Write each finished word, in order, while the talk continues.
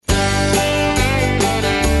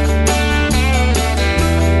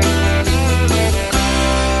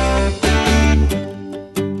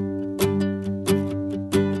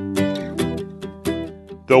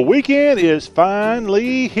The weekend is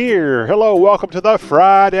finally here. Hello, welcome to the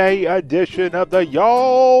Friday edition of the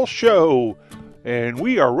Y'all Show. And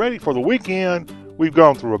we are ready for the weekend. We've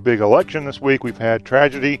gone through a big election this week. We've had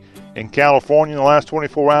tragedy in California in the last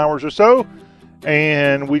 24 hours or so.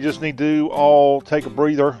 And we just need to all take a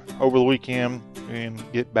breather over the weekend and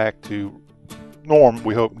get back to norm,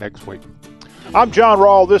 we hope, next week. I'm John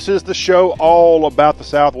Rawl. This is the show all about the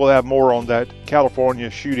South. We'll have more on that California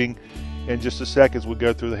shooting in just a second as we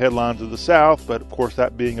go through the headlines of the South. But, of course,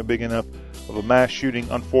 that being a big enough of a mass shooting,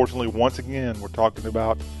 unfortunately, once again, we're talking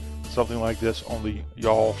about something like this on the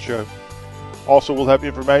Y'all Show. Also, we'll have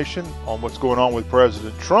information on what's going on with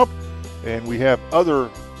President Trump. And we have other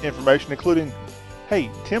information, including,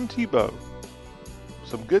 hey, Tim Tebow.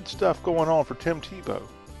 Some good stuff going on for Tim Tebow.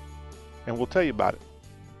 And we'll tell you about it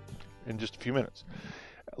in just a few minutes.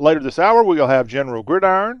 Later this hour, we'll have General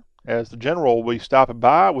Gridiron, as the General will be stopping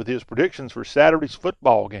by with his predictions for Saturday's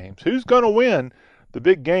football games. Who's going to win the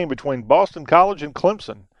big game between Boston College and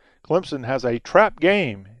Clemson? Clemson has a trap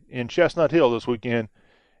game in Chestnut Hill this weekend,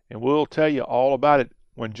 and we'll tell you all about it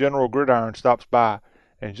when General Gridiron stops by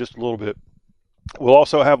in just a little bit. We'll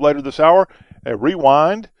also have later this hour a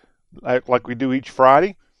rewind, like we do each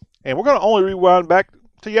Friday, and we're going to only rewind back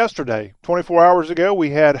to yesterday. 24 hours ago,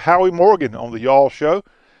 we had Howie Morgan on the Y'all Show,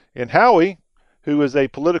 and Howie, who is a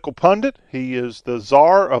political pundit. He is the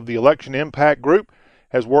czar of the Election Impact Group,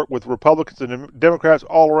 has worked with Republicans and Democrats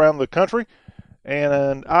all around the country.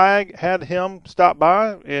 And I had him stop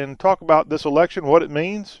by and talk about this election, what it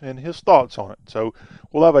means, and his thoughts on it. So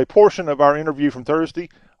we'll have a portion of our interview from Thursday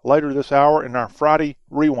later this hour in our Friday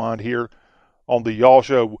rewind here on the Y'all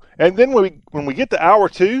Show. And then when we get to hour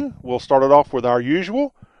two, we'll start it off with our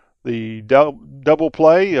usual, the double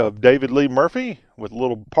play of David Lee Murphy with a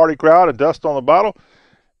little party crowd and dust on the bottle.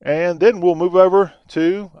 And then we'll move over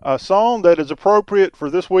to a song that is appropriate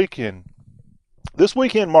for this weekend. This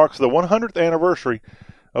weekend marks the 100th anniversary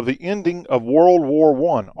of the ending of World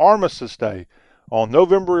War I, Armistice Day, on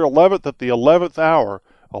November 11th at the 11th hour.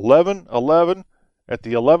 11/11 at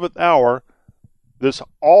the 11th hour, this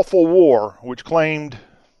awful war, which claimed,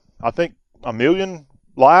 I think, 1 million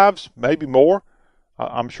lives, maybe more.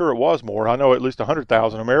 I'm sure it was more. I know at least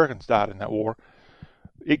 100,000 Americans died in that war.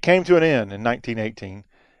 It came to an end in 1918.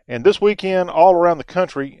 And this weekend, all around the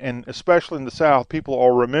country, and especially in the South, people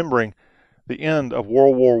are remembering the end of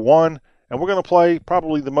World War I. And we're going to play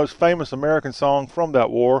probably the most famous American song from that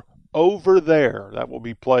war, Over There. That will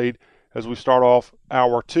be played as we start off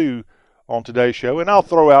hour two on today's show. And I'll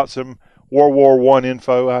throw out some World War I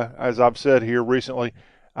info. As I've said here recently,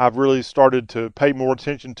 I've really started to pay more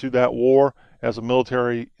attention to that war as a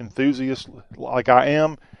military enthusiast like I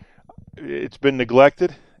am. It's been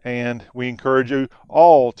neglected, and we encourage you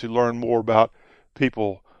all to learn more about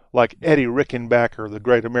people like Eddie Rickenbacker, the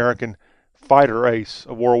great American fighter ace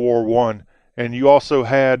of World War I. And you also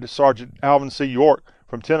had Sergeant Alvin C. York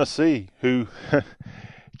from Tennessee, who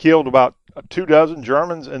killed about 24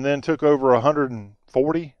 Germans and then took over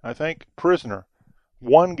 140, I think, prisoner.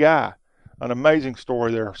 One guy. An amazing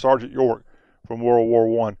story there, Sergeant York from World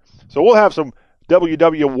War I. So we'll have some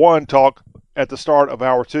WW1 talk at the start of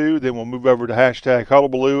hour two. Then we'll move over to hashtag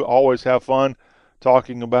Hullabaloo. Always have fun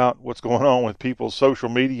talking about what's going on with people's social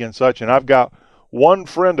media and such. And I've got one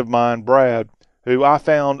friend of mine, Brad, who I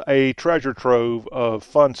found a treasure trove of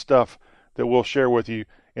fun stuff that we'll share with you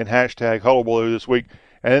in hashtag Hullabaloo this week.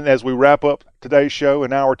 And as we wrap up today's show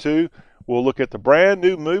in hour two, we'll look at the brand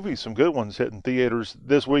new movies, some good ones hitting theaters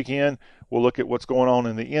this weekend. We'll look at what's going on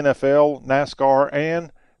in the NFL, NASCAR,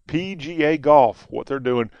 and PGA Golf, what they're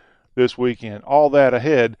doing this weekend. All that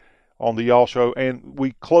ahead on the Y'all Show. And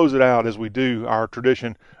we close it out as we do our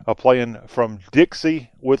tradition of playing From Dixie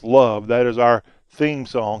with Love. That is our theme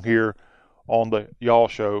song here on the Y'all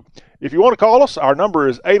Show. If you want to call us, our number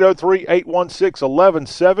is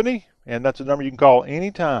 803-816-1170. And that's a number you can call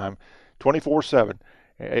anytime, 24/7.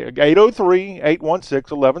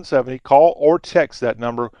 803-816-1170. Call or text that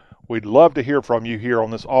number. We'd love to hear from you here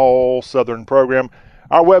on this All Southern program.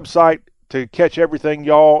 Our website to catch everything,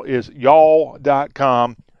 y'all, is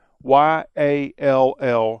y'all.com,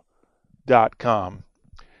 YALL.com.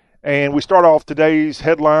 And we start off today's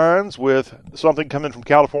headlines with something coming from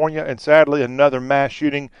California, and sadly another mass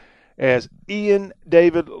shooting as Ian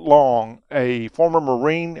David Long, a former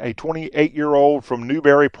Marine, a 28-year-old from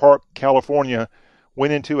Newberry Park, California,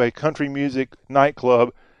 went into a country music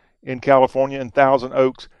nightclub in California in Thousand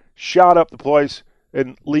Oaks, shot up the place,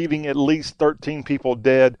 and leaving at least 13 people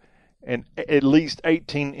dead and at least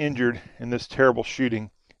 18 injured in this terrible shooting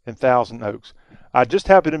in Thousand Oaks. I just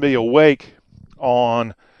happened to be awake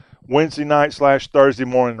on Wednesday night / Thursday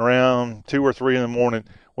morning around 2 or 3 in the morning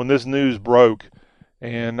when this news broke,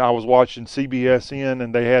 and I was watching CBSN,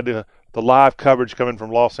 and they had the live coverage coming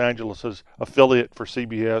from Los Angeles' affiliate for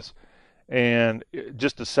CBS, and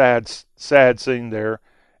just a sad scene there,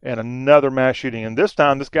 and another mass shooting. And this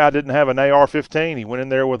time, this guy didn't have an AR-15. He went in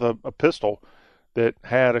there with a pistol that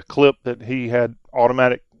had a clip that he had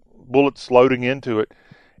automatic bullets loading into it,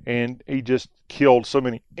 and he just killed so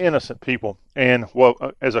many innocent people. And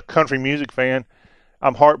well, as a country music fan,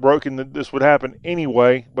 I'm heartbroken that this would happen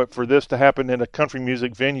anyway, but for this to happen in a country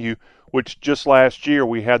music venue, which just last year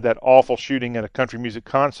we had that awful shooting at a country music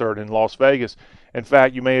concert in Las Vegas. In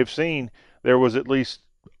fact, you may have seen there was at least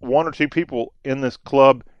one or two people in this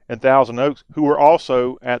club in Thousand Oaks who were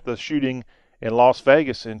also at the shooting in Las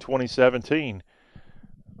Vegas in 2017.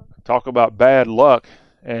 Talk about bad luck,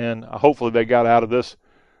 and hopefully they got out of this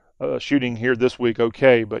shooting here this week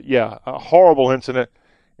okay. But yeah, a horrible incident.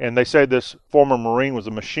 And they say this former Marine was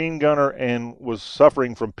a machine gunner and was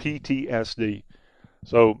suffering from PTSD.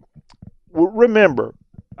 So remember,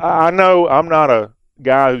 I know I'm not a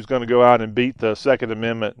guy who's going to go out and beat the Second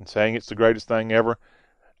Amendment and saying it's the greatest thing ever.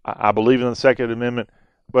 I believe in the Second Amendment,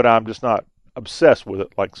 but I'm just not obsessed with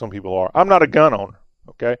it like some people are. I'm not a gun owner,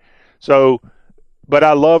 okay? So, but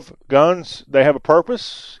I love guns. They have a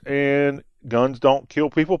purpose, and guns don't kill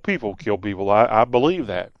people. People kill people. I believe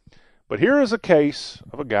that. But here is a case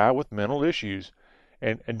of a guy with mental issues.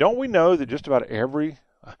 And don't we know that just about every,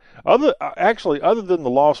 other than the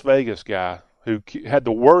Las Vegas guy who had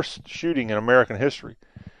the worst shooting in American history,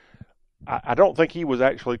 I don't think he was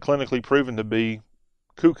actually clinically proven to be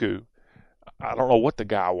cuckoo. I don't know what the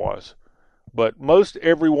guy was. But most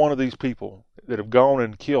every one of these people that have gone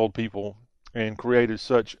and killed people and created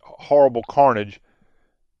such horrible carnage,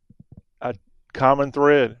 a common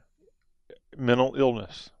thread, mental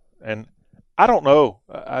illness. And I don't know.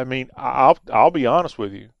 I mean, I'll be honest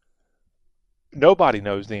with you. Nobody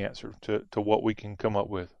knows the answer to what we can come up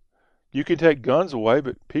with. You can take guns away,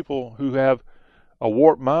 but people who have a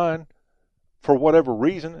warped mind, for whatever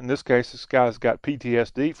reason, in this case, this guy's got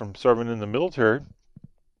PTSD from serving in the military,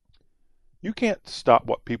 you can't stop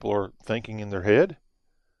what people are thinking in their head.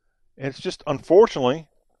 And it's just, unfortunately,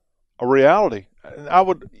 a reality. And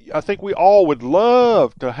I think we all would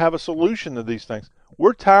love to have a solution to these things.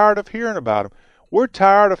 We're tired of hearing about them. We're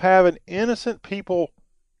tired of having innocent people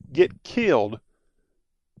get killed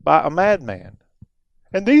by a madman.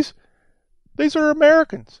 And these are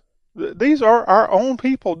Americans. These are our own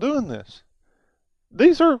people doing this.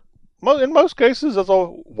 These are, in most cases, as a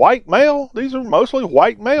white male, these are mostly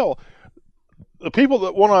white male. The people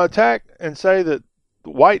that want to attack and say that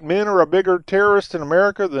white men are a bigger terrorist in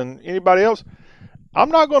America than anybody else, I'm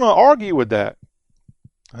not going to argue with that.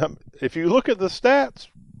 If you look at the stats,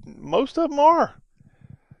 most of them are.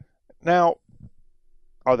 Now,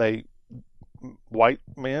 are they white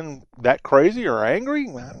men that crazy or angry?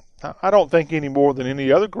 I don't think any more than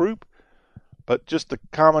any other group. But just the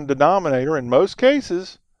common denominator, in most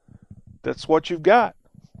cases, that's what you've got.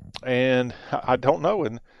 And I don't know.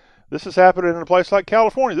 And this is happening in a place like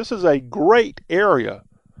California. This is a great area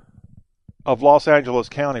of Los Angeles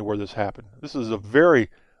County where this happened. This is a very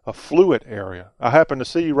affluent area. I happened to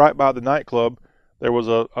see right by the nightclub, there was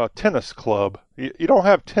a tennis club. You don't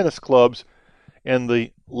have tennis clubs in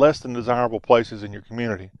the less than desirable places in your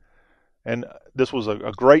community. And this was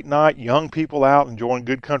a great night, young people out enjoying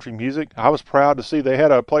good country music. I was proud to see they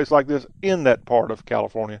had a place like this in that part of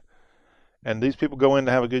California. And these people go in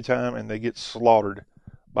to have a good time, and they get slaughtered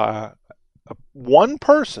by one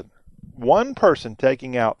person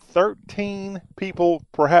taking out 13 people,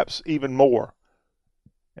 perhaps even more.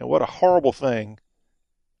 And what a horrible thing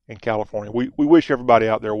in California. We wish everybody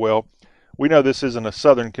out there well. We know this isn't a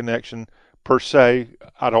Southern connection per se.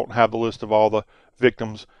 I don't have the list of all the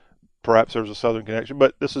victims. Perhaps there's a Southern connection,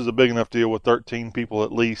 but this is a big enough deal with 13 people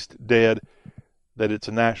at least dead that it's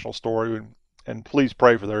a national story. And please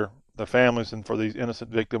pray for their families and for these innocent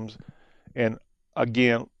victims. And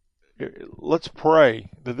again, let's pray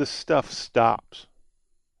that this stuff stops.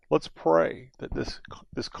 Let's pray that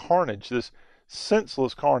this carnage, this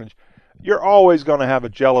senseless carnage. You're always going to have a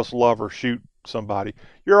jealous lover shoot somebody.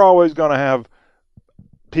 You're always going to have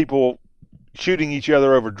people shooting each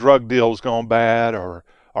other over drug deals gone bad or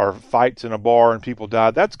fights in a bar and people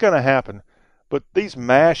die. That's going to happen. But these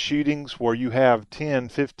mass shootings where you have 10,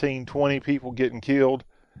 15, 20 people getting killed,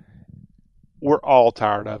 we're all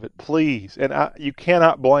tired of it. Please. And you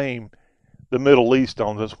cannot blame the Middle East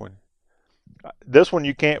on this one. This one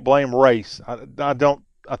you can't blame race.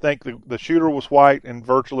 I think the shooter was white and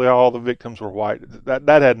virtually all the victims were white.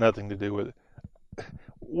 That had nothing to do with it.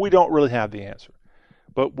 We don't really have the answer.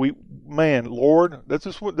 But Lord, this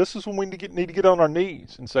is when we need to get on our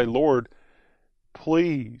knees and say, Lord,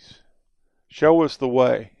 please show us the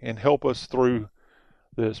way and help us through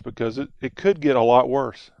this, because it could get a lot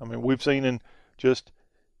worse. I mean, we've seen in just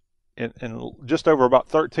over about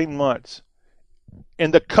 13 months,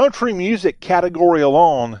 in the country music category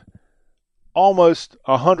alone, almost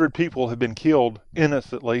 100 people have been killed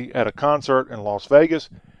innocently at a concert in Las Vegas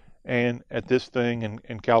and at this thing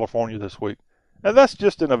in California this week. And that's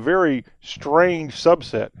just in a very strange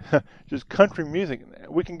subset, just country music.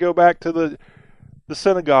 We can go back to the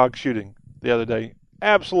synagogue shooting the other day.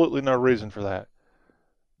 Absolutely no reason for that.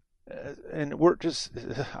 And we're just,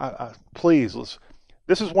 please,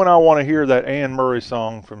 this is when I want to hear that Anne Murray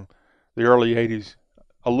song from the early 80s,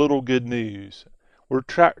 A Little Good News. We're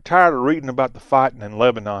tired of reading about the fighting in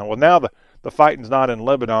Lebanon. Well, now the fighting's not in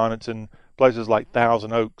Lebanon. It's in places like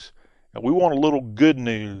Thousand Oaks. And we want a little good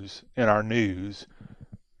news in our news.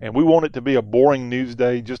 And we want it to be a boring news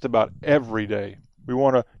day just about every day. We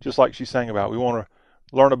want to, just like she sang about, we want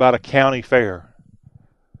to learn about a county fair.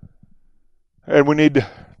 And we need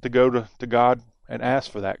to go to God and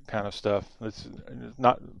ask for that kind of stuff. It's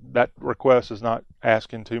not, that request is not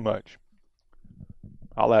asking too much.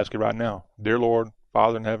 I'll ask it right now. Dear Lord,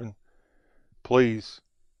 Father in heaven, please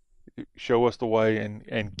show us the way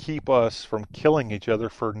and keep us from killing each other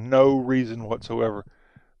for no reason whatsoever.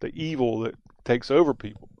 The evil that takes over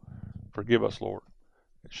people. Forgive us, Lord.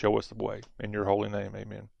 Show us the way. In your holy name,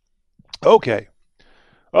 amen. Okay.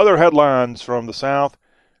 Other headlines from the South.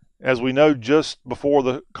 As we know, just before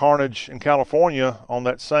the carnage in California on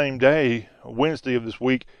that same day, Wednesday of this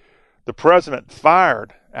week, the president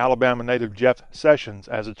fired Alabama native Jeff Sessions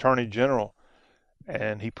as Attorney General,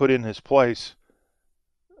 and he put in his place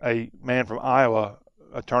a man from Iowa,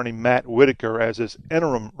 Attorney Matt Whitaker, as his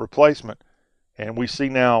interim replacement. And we see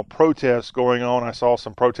now protests going on. I saw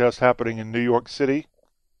some protests happening in New York City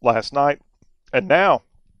last night. And now,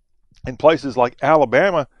 in places like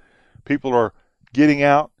Alabama, people are getting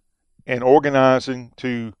out and organizing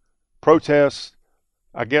to protest,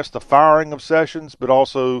 I guess, the firing of Sessions, but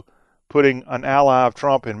also putting an ally of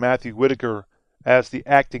Trump in Matthew Whitaker as the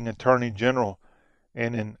acting Attorney General.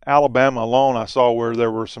 And in Alabama alone, I saw where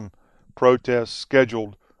there were some protests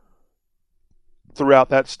scheduled throughout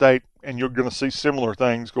that state, and you're going to see similar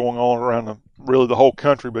things going on around really the whole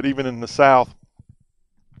country, but even in the South,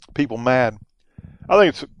 people mad. I think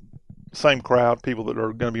it's the same crowd, people that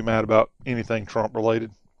are going to be mad about anything Trump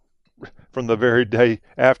related from the very day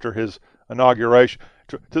after his inauguration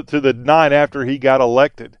to the night after he got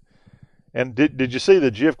elected. And did you see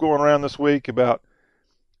the GIF going around this week about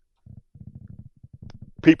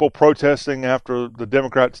people protesting after the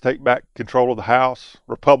Democrats take back control of the House?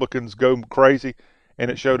 Republicans go crazy, and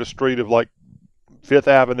it showed a street of like Fifth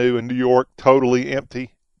Avenue in New York totally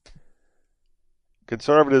empty.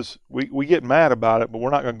 Conservatives, we get mad about it, but we're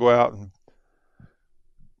not going to go out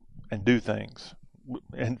and do things.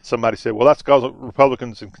 And somebody said, well, that's because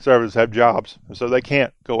Republicans and conservatives have jobs, and so they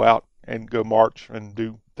can't go out and go march and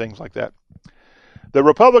do things like that. The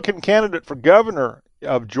Republican candidate for governor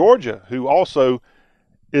of Georgia, who also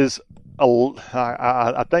is,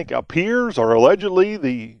 I think, appears or allegedly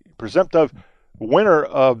the presumptive winner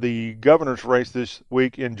of the governor's race this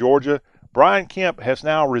week in Georgia, Brian Kemp, has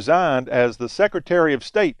now resigned as the Secretary of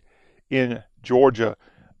State in Georgia.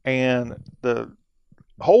 And the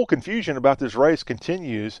whole confusion about this race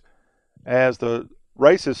continues as the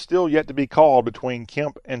race is still yet to be called between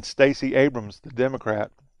Kemp and Stacey Abrams, the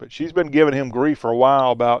Democrat. But she's been giving him grief for a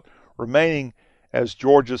while about remaining as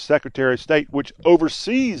Georgia's Secretary of State, which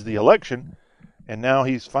oversees the election, and now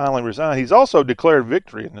he's finally resigned. He's also declared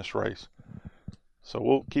victory in this race. So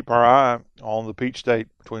we'll keep our eye on the Peach State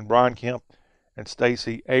between Brian Kemp and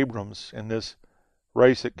Stacey Abrams in this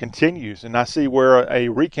race that continues. And I see where a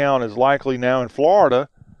recount is likely now in Florida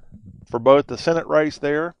for both the Senate race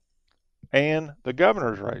there and the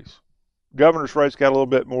governor's race. Governor's race got a little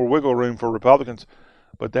bit more wiggle room for Republicans,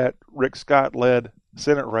 but that Rick Scott-led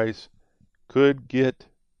Senate race could get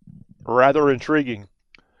rather intriguing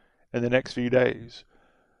in the next few days.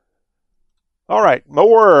 All right,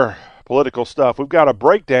 more political stuff. We've got a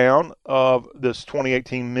breakdown of this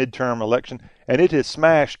 2018 midterm election, and it has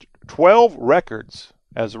smashed 12 records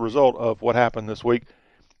as a result of what happened this week.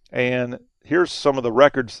 And here's some of the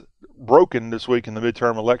records broken this week in the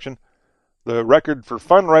midterm election. The record for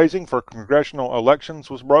fundraising for congressional elections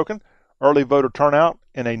was broken. Early voter turnout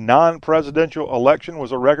in a non-presidential election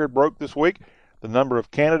was a record broke this week. The number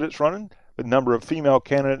of candidates running, the number of female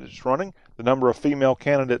candidates running, the number of female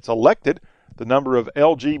candidates elected, the number of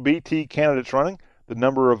LGBT candidates running, the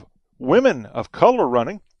number of women of color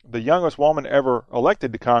running, The youngest woman ever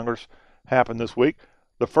elected to Congress happened this week.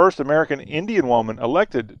 The first American Indian woman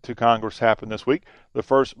elected to Congress happened this week. The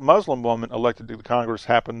first Muslim woman elected to Congress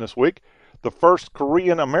happened this week. The first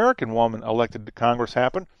Korean American woman elected to Congress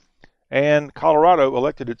happened. And Colorado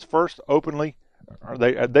elected its first openly, or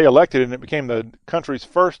they elected and it became the country's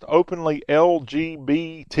first openly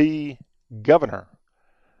LGBT governor.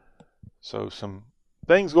 So some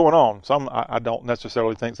things going on. Some I don't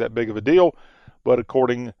necessarily think is that big of a deal, but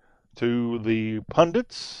according to the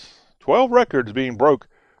pundits, 12 records being broke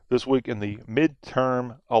this week in the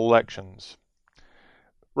midterm elections.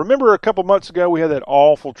 Remember a couple months ago we had that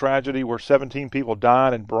awful tragedy where 17 people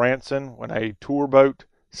died in Branson when a tour boat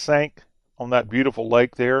sank on that beautiful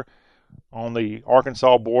lake there on the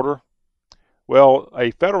Arkansas border? Well,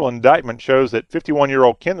 a federal indictment shows that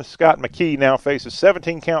 51-year-old Kenneth Scott McKee now faces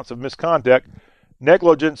 17 counts of misconduct,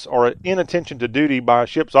 negligence, or inattention to duty by a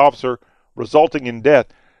ship's officer resulting in death.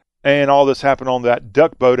 And all this happened on that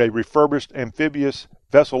duck boat, a refurbished amphibious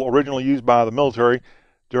vessel originally used by the military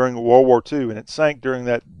during World War II, and it sank during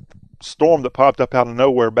that storm that popped up out of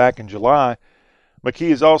nowhere back in July.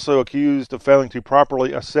 McKee is also accused of failing to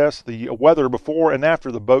properly assess the weather before and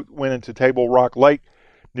after the boat went into Table Rock Lake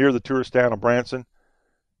near the tourist town of Branson.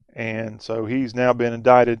 And so he's now been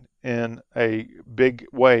indicted in a big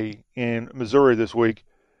way in Missouri this week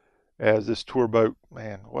as this tour boat,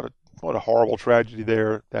 man, what a horrible tragedy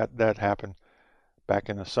there that happened back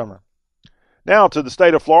in the summer. Now to the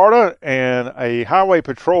state of Florida, and a highway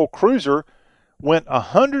patrol cruiser went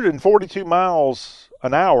 142 miles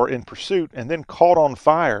an hour in pursuit and then caught on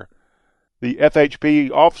fire. The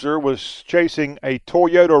FHP officer was chasing a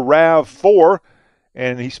Toyota RAV4,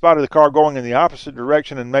 and he spotted the car going in the opposite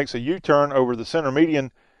direction and makes a U-turn over the center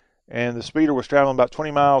median, and the speeder was traveling about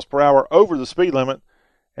 20 miles per hour over the speed limit,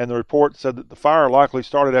 and the report said that the fire likely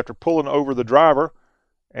started after pulling over the driver,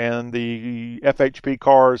 and the FHP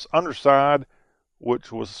car's underside,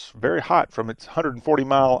 which was very hot from its 140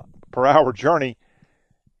 mile per hour journey,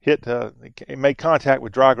 it made contact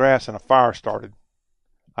with dry grass and a fire started.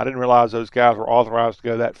 I didn't realize those guys were authorized to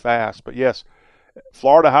go that fast, but yes,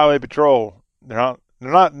 Florida Highway Patrol, they're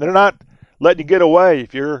not letting you get away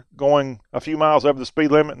if you're going a few miles over the speed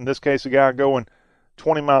limit. In this case, a guy going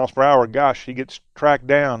 20 miles per hour, gosh, he gets tracked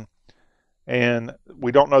down. And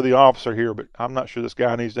we don't know the officer here, but I'm not sure this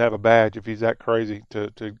guy needs to have a badge if he's that crazy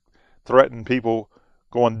to threaten people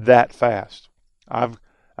going that fast.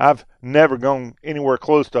 I've never gone anywhere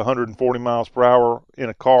close to 140 miles per hour in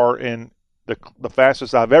a car, and the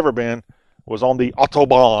fastest I've ever been was on the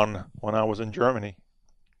Autobahn when I was in Germany.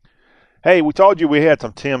 Hey, we told you we had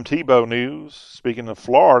some Tim Tebow news, speaking of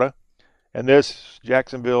Florida, and this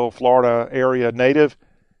Jacksonville, Florida area native,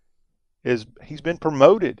 he's been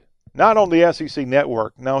promoted. Not on the SEC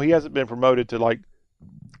network. No, he hasn't been promoted to like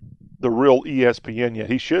the real ESPN yet.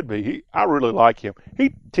 He should be. I really like him.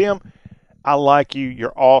 Tim, I like you.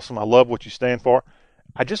 You're awesome. I love what you stand for.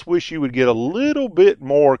 I just wish you would get a little bit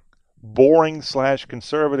more boring /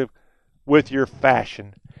 conservative with your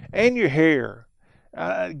fashion and your hair.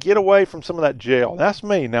 Get away from some of that gel. That's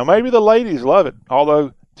me. Now, maybe the ladies love it,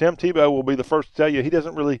 although Tim Tebow will be the first to tell you he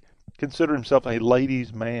doesn't really consider himself a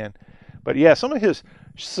ladies' man. But, yeah, some of his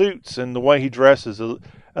suits and the way he dresses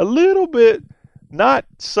a little bit not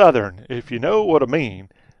Southern, if you know what I mean.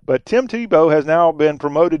 But Tim Tebow has now been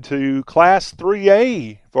promoted to Class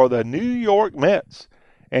 3A for the New York Mets,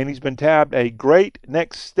 and he's been tabbed a great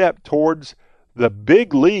next step towards the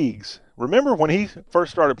big leagues. Remember when he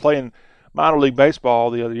first started playing minor league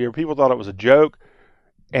baseball the other year, people thought it was a joke.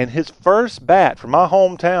 And his first bat from my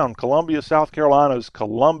hometown, Columbia, South Carolina's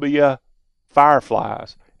Columbia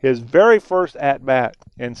Fireflies, his very first at-bat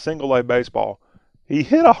in single-A baseball, he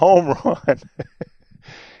hit a home run.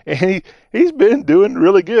 And he's been doing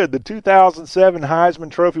really good. The 2007 Heisman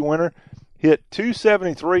Trophy winner hit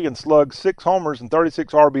 .273 and slugged 6 homers and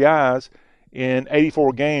 36 RBIs in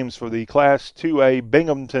 84 games for the Class 2A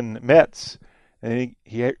Binghamton Mets. And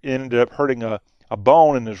he ended up hurting a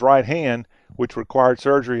bone in his right hand, which required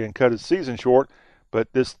surgery and cut his season short.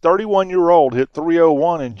 But this 31-year-old hit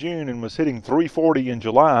 .301 in June and was hitting .340 in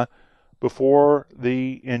July before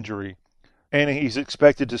the injury. And he's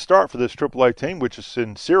expected to start for this AAA team, which is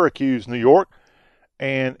in Syracuse, New York.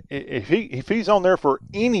 And if he's on there for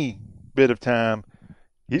any bit of time,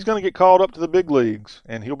 he's going to get called up to the big leagues,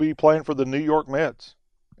 and he'll be playing for the New York Mets.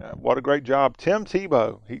 What a great job. Tim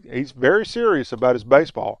Tebow, he's very serious about his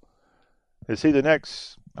baseball. Is he the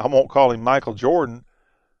next, I won't call him Michael Jordan,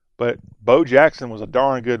 but Bo Jackson was a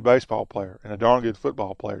darn good baseball player and a darn good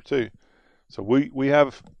football player too. So we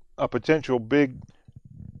have a potential big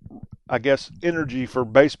I guess, energy for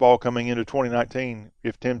baseball coming into 2019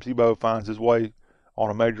 if Tim Tebow finds his way on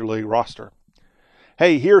a major league roster.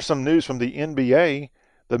 Hey, here's some news from the NBA.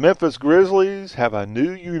 The Memphis Grizzlies have a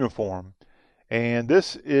new uniform, and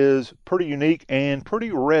this is pretty unique and pretty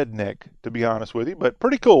redneck, to be honest with you, but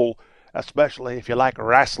pretty cool, especially if you like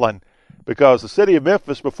wrestling, because the city of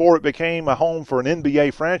Memphis, before it became a home for an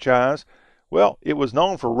NBA franchise, well, it was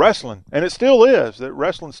known for wrestling, and it still is. That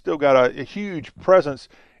wrestling's still got a huge presence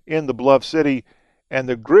in the beloved city, and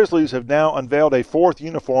the Grizzlies have now unveiled a fourth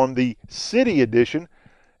uniform, the City Edition,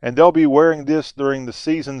 and they'll be wearing this during the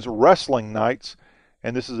season's wrestling nights.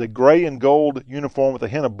 And this is a gray and gold uniform with a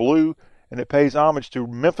hint of blue, and it pays homage to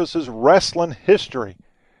Memphis's wrestling history.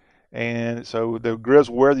 And so the Grizz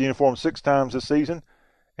will wear the uniform 6 times this season,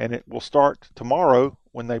 and it will start tomorrow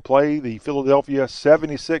when they play the Philadelphia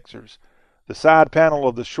 76ers. The side panel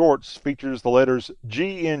of the shorts features the letters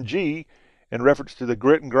G&G in reference to the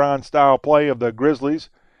grit and grind style play of the Grizzlies,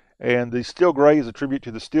 and the steel gray is a tribute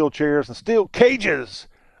to the steel chairs and steel cages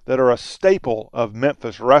that are a staple of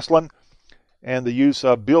Memphis wrestling. And the use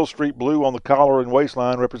of Beale Street blue on the collar and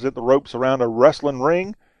waistline represent the ropes around a wrestling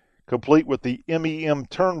ring, complete with the MEM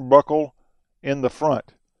turnbuckle in the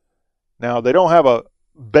front. Now, they don't have a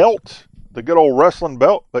belt, the good old wrestling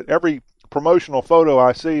belt, but every promotional photo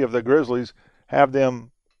I see of the Grizzlies have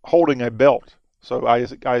them holding a belt. So I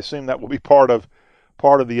assume that will be part of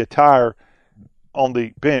the attire on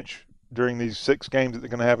the bench during these 6 games that they're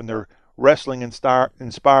going to have in their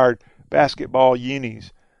wrestling-inspired basketball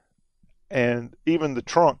unis. And even the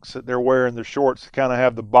trunks that they're wearing, their shorts, kind of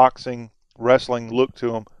have the boxing, wrestling look to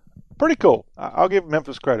them. Pretty cool. I'll give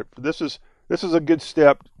Memphis credit. This is a good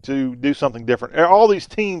step to do something different. All these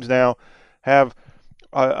teams now have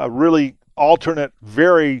a really alternate,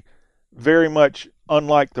 very, very much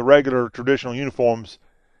unlike the regular traditional uniforms,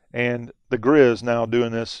 and the Grizz now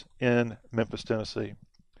doing this in Memphis, Tennessee.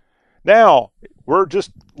 Now, we're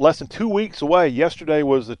just less than 2 weeks away. Yesterday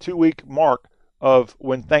was the 2-week mark of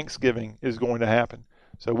when Thanksgiving is going to happen.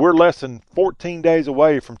 So we're less than 14 days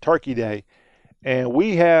away from Turkey Day, and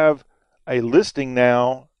we have a listing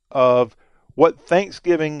now of what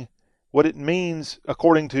Thanksgiving, what it means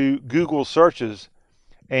according to Google searches.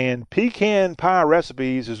 And pecan pie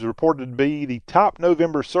recipes is reported to be the top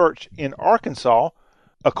November search in Arkansas,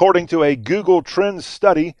 according to a Google Trends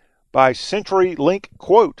study by CenturyLink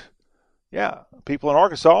Quote. Yeah, people in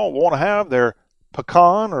Arkansas want to have their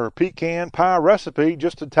pecan or pecan pie recipe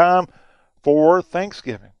just in time for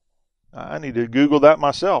Thanksgiving. I need to Google that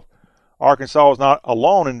myself. Arkansas is not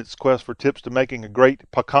alone in its quest for tips to making a great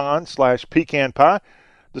pecan/pecan pie.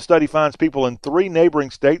 The study finds people in 3 neighboring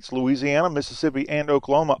states, Louisiana, Mississippi, and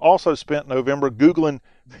Oklahoma, also spent November Googling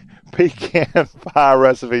pecan pie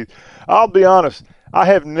recipes. I'll be honest, I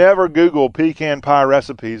have never Googled pecan pie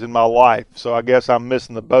recipes in my life, so I guess I'm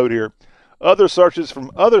missing the boat here. Other searches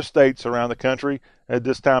from other states around the country at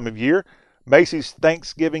this time of year. Macy's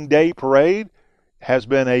Thanksgiving Day Parade has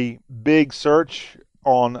been a big search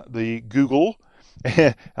on the Google.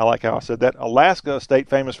 I like how I said that. Alaska, a state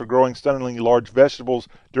famous for growing stunningly large vegetables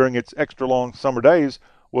during its extra long summer days,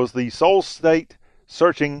 was the sole state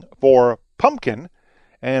searching for pumpkin.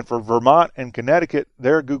 And for Vermont and Connecticut,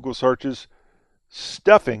 their Google searches,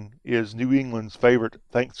 stuffing is New England's favorite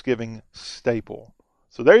Thanksgiving staple.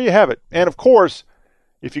 So there you have it. And of course,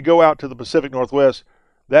 if you go out to the Pacific Northwest,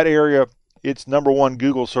 that area, its number one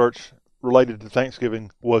Google search related to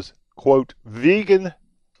Thanksgiving was, quote, vegan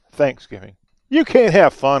Thanksgiving. You can't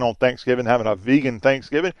have fun on Thanksgiving having a vegan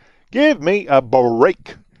Thanksgiving. Give me a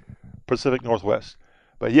break, Pacific Northwest.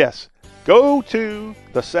 But yes, go to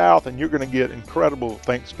the South and you're going to get incredible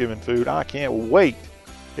Thanksgiving food. I can't wait.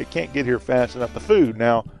 It can't get here fast enough. The food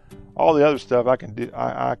now, all the other stuff I can do.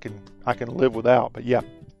 I can live without. But yeah,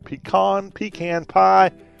 pecan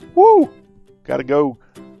pie. Woo! Got to go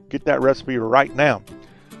get that recipe right now.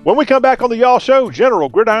 When we come back on the Y'all Show, General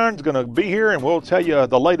Gridiron's going to be here, and we'll tell you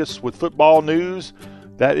the latest with football news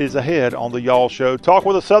that is ahead on the Y'all Show. Talk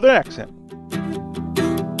with a Southern accent.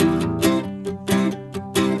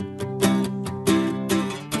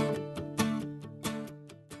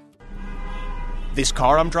 This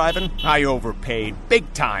car I'm driving, I overpaid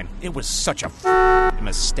big time. It was such a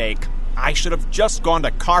mistake. I should have just gone to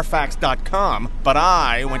Carfax.com, but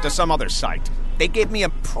I went to some other site. They gave me a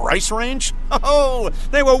price range? Oh,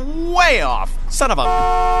 they were way off. Son of a...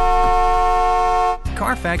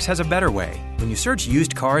 Carfax has a better way. When you search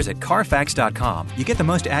used cars at Carfax.com, you get the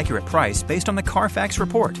most accurate price based on the Carfax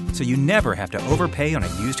report, so you never have to overpay on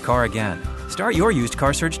a used car again. Start your used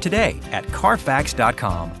car search today at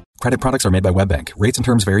Carfax.com. Credit products are made by WebBank. Rates and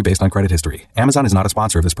terms vary based on credit history. Amazon is not a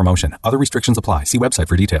sponsor of this promotion. Other restrictions apply. See website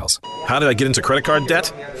for details. How did I get into credit card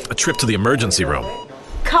debt? A trip to the emergency room.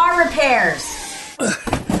 Car repairs.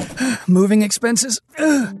 Moving expenses.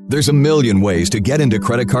 There's a million ways to get into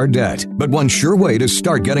credit card debt, but one sure way to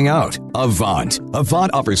start getting out. Avant.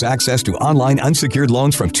 Avant offers access to online unsecured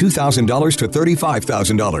loans from $2,000 to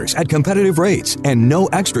 $35,000 at competitive rates and no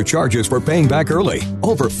extra charges for paying back early.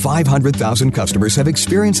 Over 500,000 customers have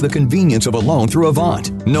experienced the convenience of a loan through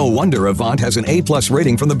Avant. No wonder Avant has an A+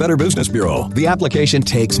 rating from the Better Business Bureau. The application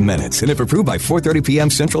takes minutes, and if approved by 4:30 p.m.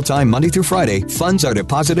 Central Time Monday through Friday, funds are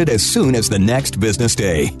deposited as soon as the next business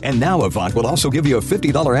day. And now Avant will also give you a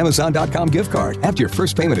 $50 Amazon.com gift card after your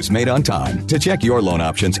first payment is made on time. To check your loan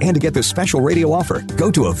options and to get this special radio offer,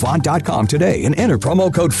 go to Avant.com today and enter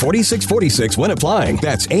promo code 4646 when applying.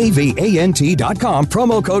 That's AVANT.com,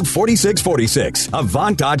 promo code 4646.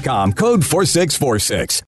 Avant.com, code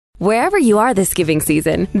 4646. Wherever you are this giving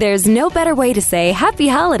season, there's no better way to say happy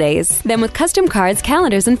holidays than with custom cards,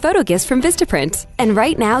 calendars, and photo gifts from Vistaprint. And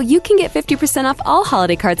right now, you can get 50% off all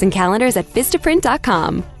holiday cards and calendars at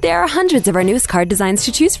Vistaprint.com. There are hundreds of our newest card designs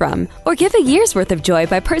to choose from. Or give a year's worth of joy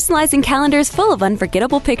by personalizing calendars full of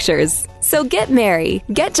unforgettable pictures. So get merry,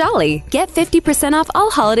 get jolly, get 50% off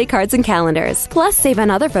all holiday cards and calendars. Plus, save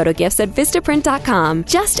on other photo gifts at Vistaprint.com.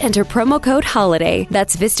 Just enter promo code HOLIDAY.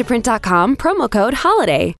 That's Vistaprint.com, promo code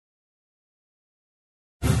HOLIDAY.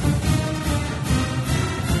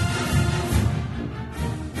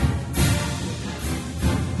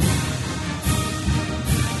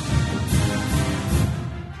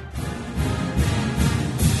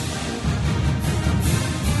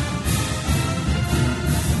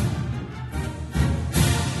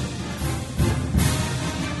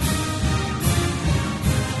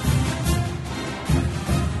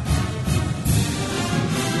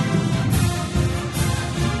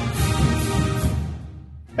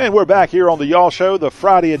 And we're back here on the Y'all Show, the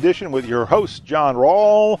Friday edition with your host, John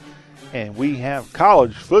Rawl. And we have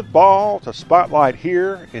college football to spotlight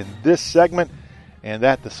here in this segment. And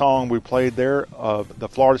that the song we played there of the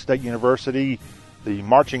Florida State University, the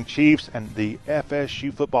Marching Chiefs, and the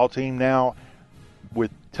FSU football team now with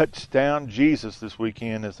touchdown Jesus this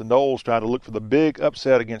weekend as the Noles try to look for the big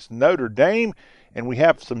upset against Notre Dame. And we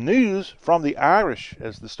have some news from the Irish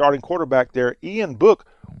as the starting quarterback there, Ian Book,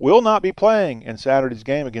 will not be playing in Saturday's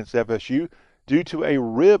game against FSU due to a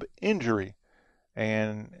rib injury.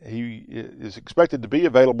 And he is expected to be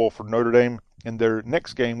available for Notre Dame in their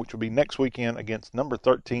next game, which will be next weekend against number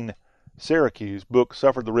 13 Syracuse. Book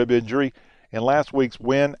suffered the rib injury in last week's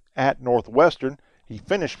win at Northwestern. He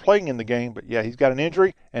finished playing in the game, but yeah, he's got an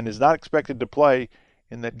injury and is not expected to play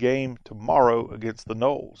in that game tomorrow against the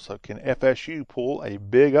Noles. So can FSU pull a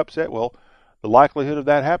big upset? Well, the likelihood of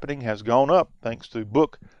that happening has gone up thanks to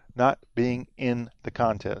Book not being in the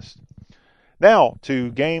contest. Now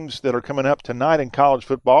to games that are coming up tonight in college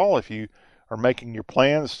football. If you are making your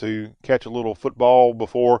plans to catch a little football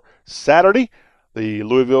before Saturday, the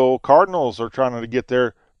Louisville Cardinals are trying to get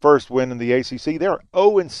their first win in the ACC. They're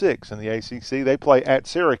 0-6 in the ACC. They play at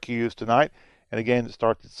Syracuse tonight, and again it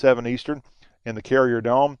starts at 7 Eastern in the Carrier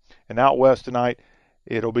Dome. And out west tonight,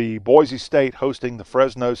 it'll be Boise State hosting the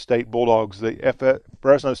Fresno State Bulldogs.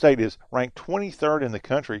 Fresno State is ranked 23rd in the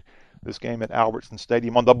country. This game at Albertson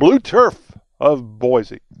Stadium on the blue turf of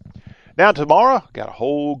Boise. Now tomorrow, got a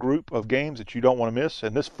whole group of games that you don't want to miss.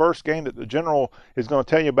 And this first game that the General is going to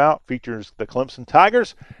tell you about features the Clemson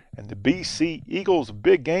Tigers and the BC Eagles. A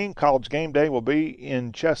big game. College game day will be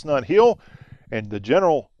in Chestnut Hill. And the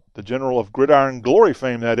General of Gridiron Glory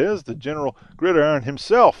fame, that is, the General Gridiron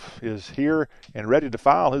himself is here and ready to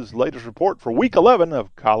file his latest report for Week 11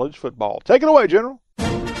 of college football. Take it away, General.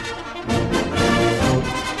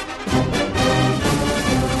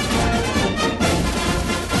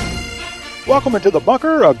 Welcome into the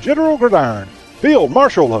bunker of General Gridiron, Field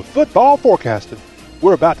Marshal of football forecasting.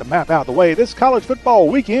 We're about to map out the way this college football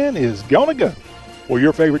weekend is going to go. Will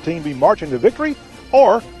your favorite team be marching to victory?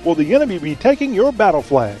 Or will the enemy be taking your battle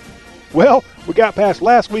flag? Well, we got past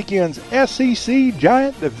last weekend's SEC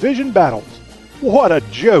Giant Division battles. What a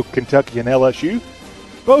joke, Kentucky and LSU.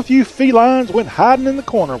 Both you felines went hiding in the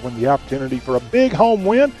corner when the opportunity for a big home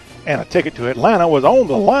win and a ticket to Atlanta was on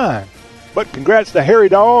the line. But congrats to Harry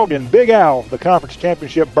Dog and Big Al, the conference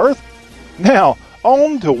championship berth. Now,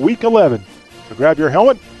 on to Week 11. So grab your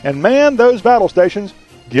helmet and man those battle stations.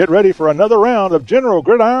 Get ready for another round of General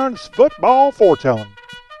Gridiron's football foretelling.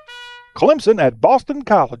 Clemson at Boston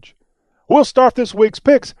College. We'll start this week's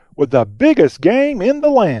picks with the biggest game in the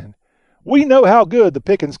land. We know how good the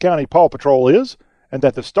Pickens County Paw Patrol is, and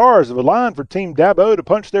that the Stars have aligned for Team Dabo to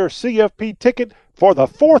punch their CFP ticket for the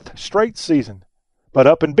 4th straight season. But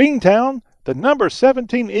up in Beantown, the number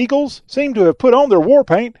 17 Eagles seem to have put on their war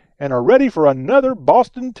paint and are ready for another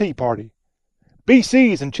Boston Tea Party.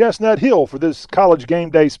 BC's in Chestnut Hill for this college game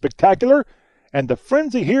day spectacular, and the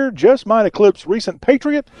frenzy here just might eclipse recent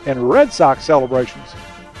Patriot and Red Sox celebrations.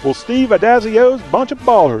 Will Steve Adazio's bunch of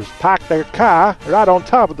ballers pack their Kai right on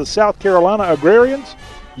top of the South Carolina Agrarians?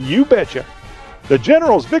 You betcha. The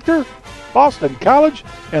Generals victor, Boston College,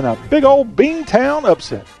 and a big old Beantown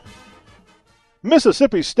upset.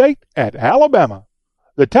 Mississippi State at Alabama.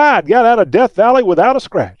 The Tide got out of Death Valley without a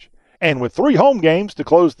scratch, and with 3 home games to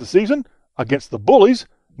close the season against the Bullies,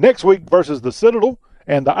 next week versus the Citadel,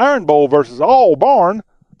 and the Iron Bowl versus All Barn,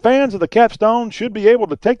 fans of the Capstone should be able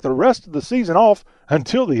to take the rest of the season off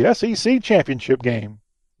until the SEC championship game.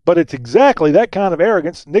 But it's exactly that kind of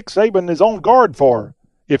arrogance Nick Saban is on guard for.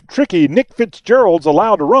 If tricky Nick Fitzgerald's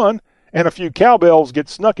allowed to run and a few cowbells get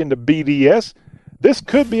snuck into BDS, this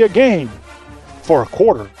could be a game for a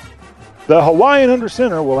quarter. The Hawaiian under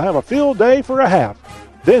center will have a field day for a half.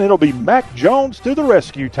 Then it'll be Mac Jones to the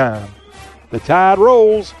rescue time. The Tide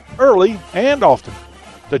rolls early and often.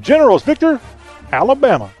 The Generals victor,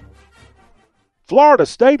 Alabama. Florida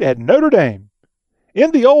State at Notre Dame.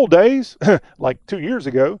 In the old days, like 2 years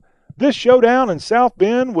ago, this showdown in South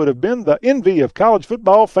Bend would have been the envy of college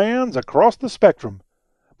football fans across the spectrum.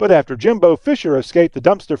 But after Jimbo Fisher escaped the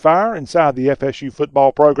dumpster fire inside the FSU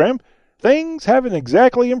football program, things haven't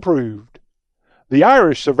exactly improved. The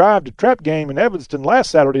Irish survived a trap game in Evanston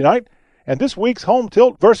last Saturday night, and this week's home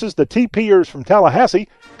tilt versus the TPers from Tallahassee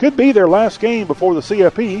could be their last game before the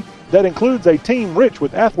CFP that includes a team rich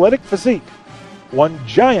with athletic physique. One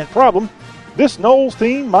giant problem, this Noles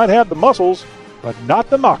team might have the muscles, but not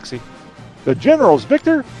the moxie. The Generals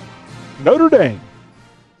victor, Notre Dame.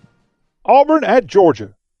 Auburn at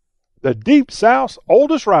Georgia. The Deep South's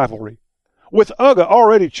oldest rivalry. With UGA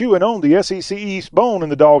already chewing on the SEC East bone in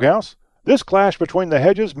the doghouse, this clash between the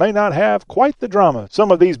hedges may not have quite the drama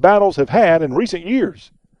some of these battles have had in recent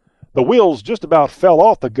years. The wheels just about fell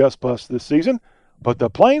off the Gus Bus this season, but the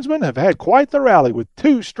Plainsmen have had quite the rally with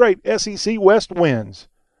 2 straight SEC West wins.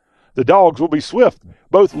 The Dogs will be swift,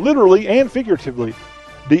 both literally and figuratively.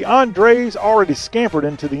 DeAndre's already scampered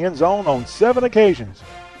into the end zone on 7 occasions.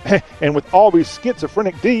 And with Albie's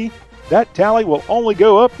schizophrenic D, that tally will only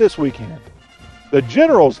go up this weekend. The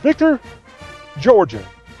Generals victor, Georgia.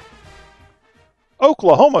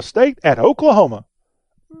 Oklahoma State at Oklahoma.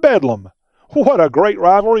 Bedlam. What a great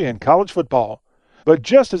rivalry in college football. But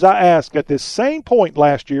just as I asked at this same point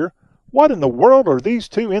last year, what in the world are these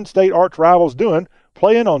 2 in-state arch rivals doing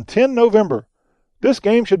playing on 10 November? This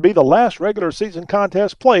game should be the last regular season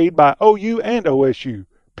contest played by OU and OSU.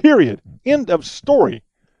 Period. End of story.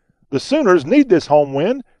 The Sooners need this home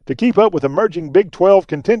win to keep up with emerging Big 12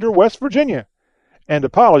 contender West Virginia. And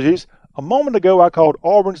apologies, a moment ago I called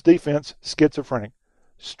Auburn's defense schizophrenic.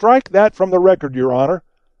 Strike that from the record, Your Honor.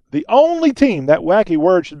 The only team that wacky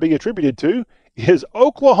word should be attributed to is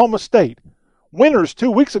Oklahoma State. Winners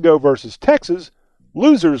 2 weeks ago versus Texas,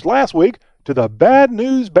 losers last week to the Bad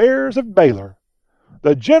News Bears of Baylor.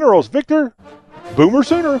 The Generals victor, Boomer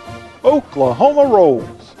Sooner, Oklahoma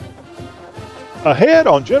rolls. Ahead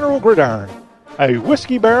on General Gridiron, a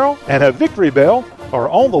whiskey barrel and a victory bell are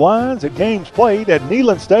on the lines at games played at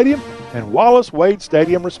Neyland Stadium and Wallace Wade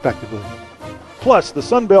Stadium respectively. Plus, the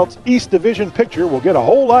Sun Belt's East Division picture will get a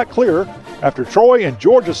whole lot clearer after Troy and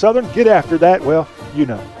Georgia Southern get after that, well, you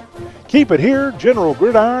know. Keep it here. General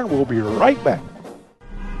Gridiron will be right back.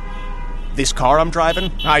 This car I'm driving,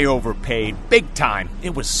 I overpaid big time.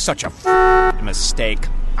 It was such a mistake.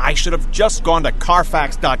 I should have just gone to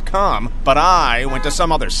Carfax.com, but I went to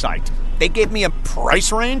some other site. They gave me a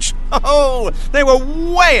price range? Oh, they were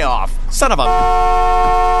way off. Son of a...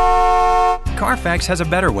 Carfax has a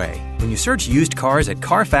better way. When you search used cars at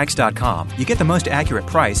Carfax.com, you get the most accurate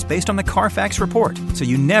price based on the Carfax report, so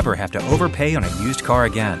you never have to overpay on a used car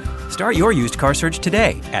again. Start your used car search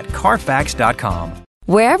today at Carfax.com.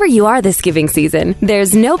 Wherever you are this giving season,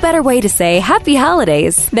 there's no better way to say Happy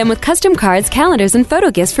Holidays than with custom cards, calendars, and photo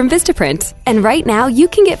gifts from Vistaprint. And right now, you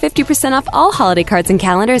can get 50% off all holiday cards and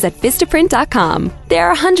calendars at Vistaprint.com. There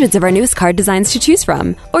are hundreds of our newest card designs to choose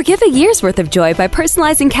from. Or give a year's worth of joy by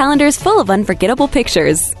personalizing calendars full of unforgettable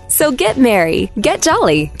pictures. So get merry, get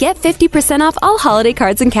jolly, get 50% off all holiday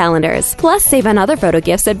cards and calendars. Plus, save on other photo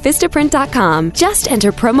gifts at Vistaprint.com. Just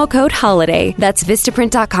enter promo code HOLIDAY. That's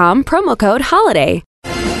Vistaprint.com, promo code HOLIDAY.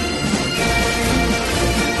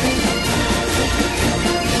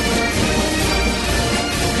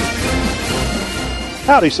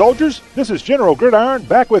 Howdy, soldiers. This is General Gridiron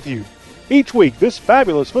back with you. Each week, this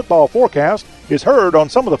fabulous football forecast is heard on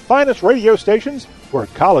some of the finest radio stations where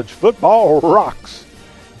college football rocks.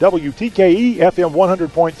 WTKE FM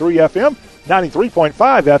 100.3 FM, 93.5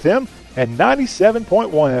 FM, and 97.1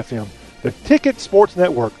 FM. The Ticket Sports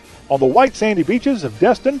Network on the white sandy beaches of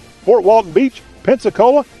Destin, Fort Walton Beach,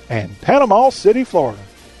 Pensacola, and Panama City, Florida.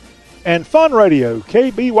 And Fun Radio,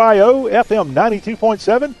 KBYO FM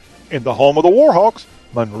 92.7 in the home of the Warhawks,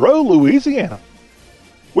 Monroe, Louisiana.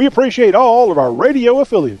 We appreciate all of our radio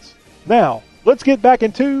affiliates. Now, let's get back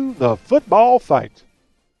into the football fight.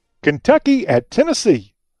 Kentucky at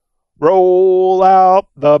Tennessee. Roll out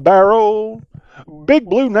the barrel. Big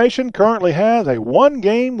Blue Nation currently has a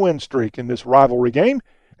one-game win streak in this rivalry game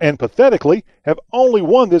and pathetically have only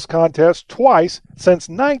won this contest twice since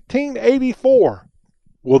 1984.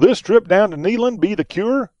 Will this trip down to Neyland be the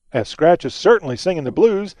cure, as Scratch is certainly singing the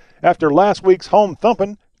blues after last week's home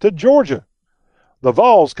thumping to Georgia? The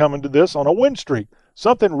Vols coming to this on a win streak,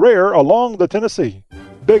 something rare along the Tennessee.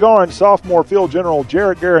 Big Orange sophomore field general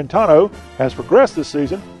Jarrett Garantano has progressed this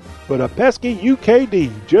season, but a pesky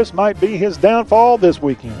UKD just might be his downfall this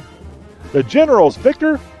weekend. The Generals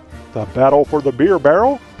victor, the battle for the beer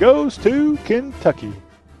barrel, goes to Kentucky.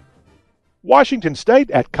 Washington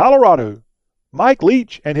State at Colorado. Mike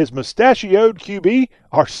Leach and his mustachioed QB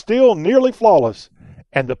are still nearly flawless,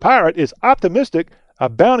 and the Pirate is optimistic a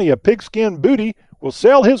bounty of pigskin booty will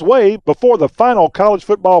sail his way before the final college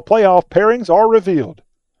football playoff pairings are revealed.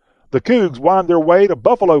 The Cougs wind their way to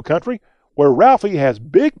Buffalo country, where Ralphie has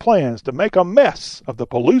big plans to make a mess of the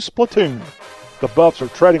Palouse platoon. The Buffs are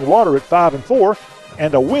treading water at 5-4,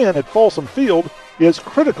 and a win at Folsom Field is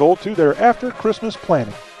critical to their after-Christmas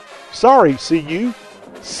planning. Sorry, CU.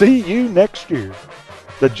 See you next year.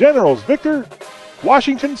 The Generals victor,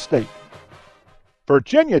 Washington State.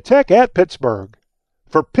 Virginia Tech at Pittsburgh.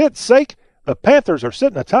 For Pitt's sake, the Panthers are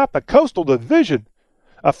sitting atop the Coastal Division.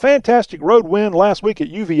 A fantastic road win last week at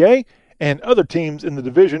UVA and other teams in the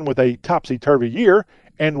division with a topsy-turvy year,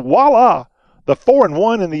 and voila, the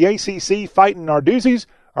 4-1 in the ACC Fighting Narduzzies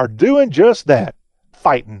are doing just that,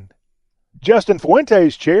 fighting. Justin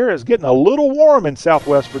Fuente's chair is getting a little warm in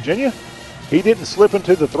Southwest Virginia. He didn't slip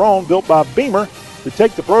into the throne built by Beamer to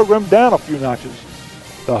take the program down a few notches.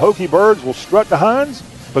 The Hokie Birds will strut the hinds,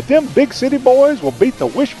 but them big city boys will beat the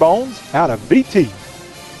wishbones out of VT.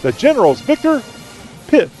 The Generals victor,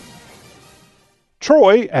 Pitt.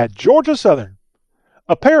 Troy at Georgia Southern.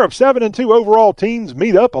 A pair of 7-2 overall teams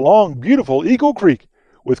meet up along beautiful Eagle Creek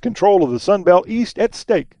with control of the Sun Belt East at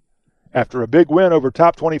stake. After a big win over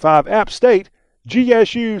top 25 App State,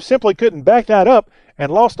 GSU simply couldn't back that up and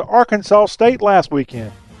lost to Arkansas State last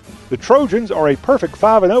weekend. The Trojans are a perfect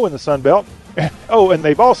 5-0 in the Sun Belt. Oh, and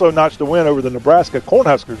they've also notched a win over the Nebraska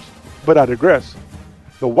Cornhuskers. But I digress.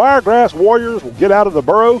 The Wiregrass Warriors will get out of the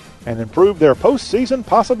burrow and improve their postseason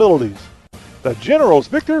possibilities. The Generals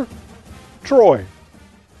victor, Troy.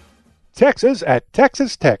 Texas at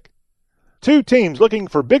Texas Tech. Two teams looking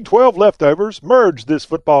for Big 12 leftovers merged this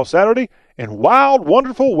football Saturday in wild,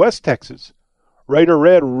 wonderful West Texas. Raider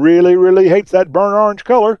Red really hates that burnt orange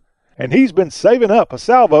color, and he's been saving up a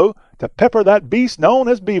salvo to pepper that beast known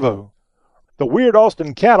as Bevo. The Weird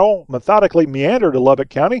Austin cattle methodically meander to Lubbock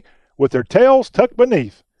County with their tails tucked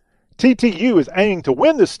beneath. TTU is aiming to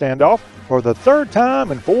win this standoff for the third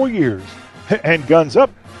time in 4 years. And guns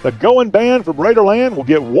up, the going band from Raiderland will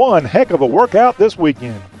get one heck of a workout this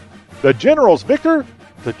weekend. The Generals victor,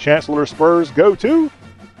 the Chancellor Spurs go to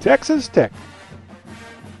Texas Tech.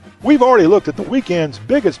 We've already looked at the weekend's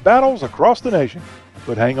biggest battles across the nation,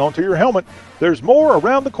 but hang on to your helmet. There's more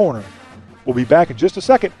around the corner. We'll be back in just a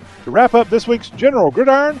second to wrap up this week's General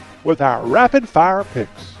Gridiron with our rapid fire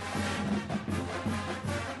picks.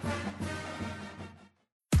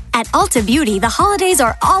 At Ulta Beauty, the holidays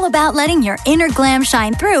are all about letting your inner glam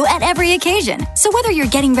shine through at every occasion. So whether you're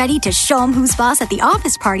getting ready to show 'em who's boss at the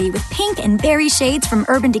office party with pink and berry shades from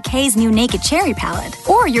Urban Decay's new Naked Cherry palette,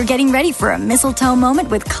 or you're getting ready for a mistletoe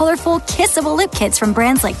moment with colorful, kissable lip kits from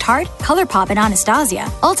brands like Tarte, ColourPop, and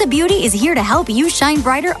Anastasia, Ulta Beauty is here to help you shine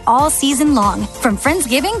brighter all season long. From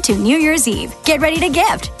Friendsgiving to New Year's Eve, get ready to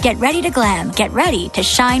gift, get ready to glam, get ready to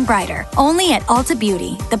shine brighter. Only at Ulta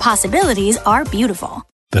Beauty. The possibilities are beautiful.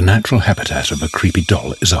 The natural habitat of a creepy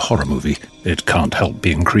doll is a horror movie. It can't help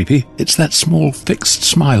being creepy. It's that small, fixed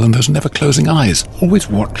smile and those never-closing eyes, always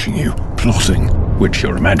watching you, plotting, which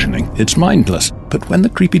you're imagining. It's mindless. But when the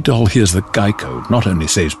creepy doll hears that Geico not only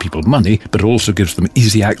saves people money, but also gives them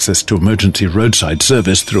easy access to emergency roadside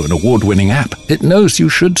service through an award-winning app, it knows you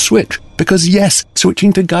should switch. Because yes,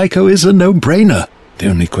 switching to Geico is a no-brainer. The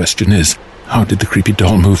only question is, how did the creepy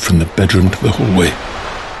doll move from the bedroom to the hallway?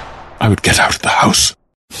 I would get out of the house.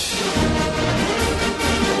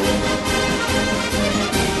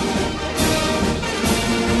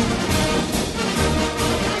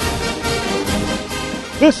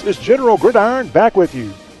 This is General Gridiron back with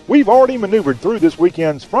you. We've already maneuvered through this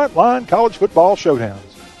weekend's frontline college football showdowns.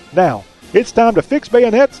 Now, it's time to fix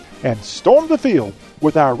bayonets and storm the field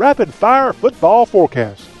with our rapid-fire football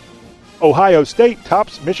forecast. Ohio State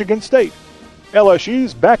tops Michigan State.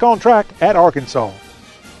 LSU's back on track at Arkansas.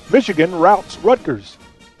 Michigan routs Rutgers.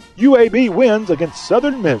 UAB wins against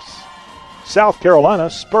Southern Miss. South Carolina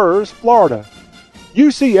spurs Florida.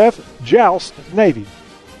 UCF jousts Navy.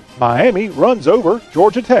 Miami runs over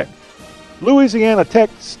Georgia Tech. Louisiana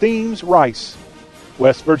Tech steams Rice.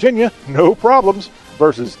 West Virginia, no problems,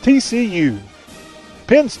 versus TCU.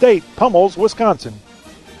 Penn State pummels Wisconsin.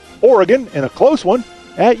 Oregon, in a close one,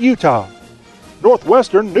 at Utah.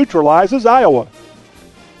 Northwestern neutralizes Iowa.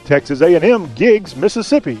 Texas A&M gigs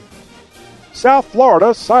Mississippi. South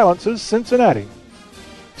Florida silences Cincinnati.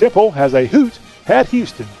 Temple has a hoot at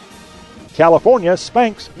Houston. California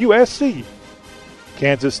spanks USC.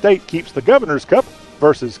 Kansas State keeps the Governor's Cup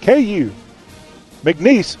versus KU.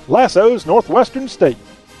 McNeese lassos Northwestern State.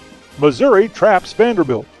 Missouri traps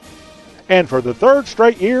Vanderbilt. And for the third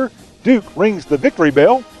straight year, Duke rings the victory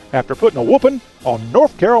bell after putting a whooping on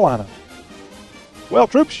North Carolina. Well,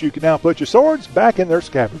 troops, you can now put your swords back in their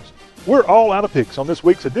scabbards. We're all out of picks on this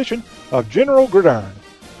week's edition of General Gridiron.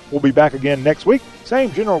 We'll be back again next week.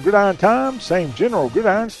 Same General Gridiron time, same General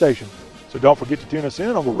Gridiron station. So don't forget to tune us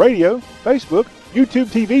in on the radio, Facebook, YouTube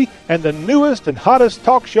TV, and the newest and hottest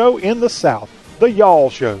talk show in the South, The Y'all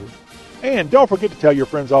Show. And don't forget to tell your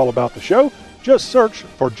friends all about the show. Just search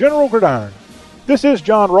for General Gridiron. This is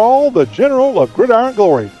John Rawl, the General of Gridiron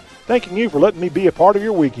Glory, thanking you for letting me be a part of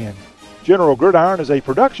your weekend. General Gridiron is a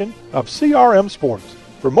production of CRM Sports.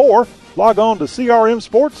 For more, log on to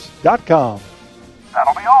crmsports.com.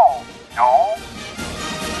 That'll be all, y'all.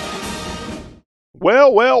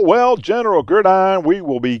 Well, General Gridiron, we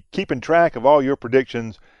will be keeping track of all your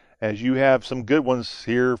predictions as you have some good ones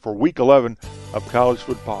here for Week 11 of college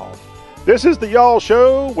football. This is the Y'all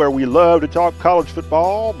Show, where we love to talk college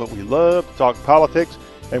football, but we love to talk politics.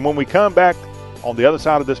 And when we come back on the other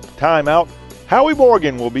side of this timeout, Howie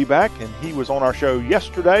Morgan will be back, and he was on our show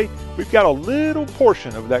yesterday. We've got a little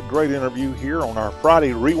portion of that great interview here on our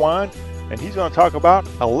Friday Rewind, and he's going to talk about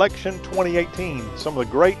Election 2018, some of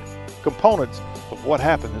the great components of what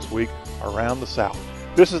happened this week around the South.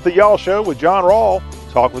 This is the Y'all Show with John Rawl.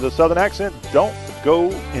 Talk with a Southern accent. Don't go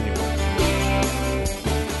anywhere.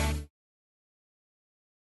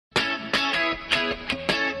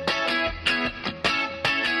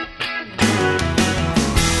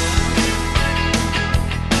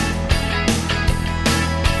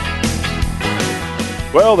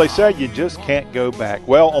 Well, they say you just can't go back.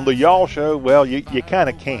 Well, on the Y'all Show, well, you kind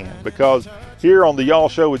of can, because here on the Y'all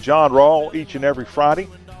Show with John Rawl each and every Friday,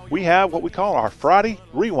 we have what we call our Friday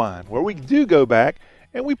Rewind, where we do go back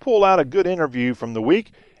and we pull out a good interview from the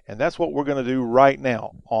week, and that's what we're going to do right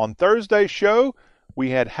now. On Thursday's show,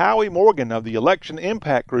 we had Howie Morgan of the Election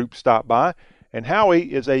Impact Group stop by, and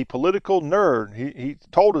Howie is a political nerd. He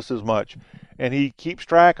told us as much. And he keeps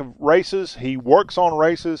track of races. He works on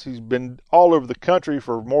races. He's been all over the country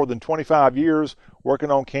for more than 25 years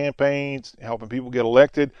working on campaigns, helping people get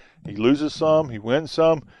elected. He loses some, he wins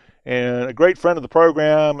some, and a great friend of the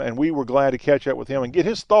program, and we were glad to catch up with him and get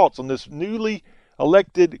his thoughts on this newly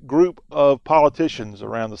elected group of politicians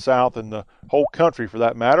around the South and the whole country for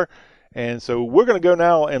that matter. And so we're going to go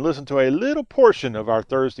now and listen to a little portion of our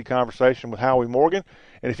Thursday conversation with Howie Morgan.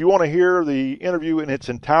 And if you want to hear the interview in its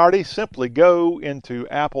entirety, simply go into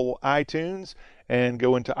Apple iTunes and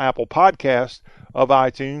go into Apple Podcasts of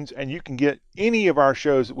iTunes, and you can get any of our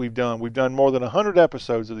shows that we've done. We've done more than 100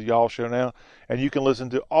 episodes of the Y'all Show now, and you can listen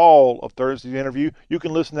to all of Thursday's interview. You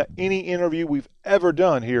can listen to any interview we've ever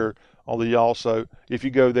done here on the Y'all Show if you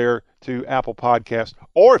go there to Apple Podcasts.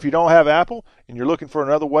 Or if you don't have Apple and you're looking for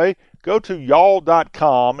another way, go to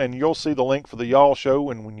y'all.com and you'll see the link for the Y'all Show.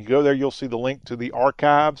 And when you go there, you'll see the link to the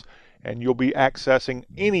archives, and you'll be accessing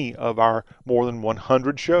any of our more than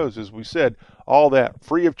 100 shows. As we said, all that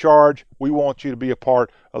free of charge. We want you to be a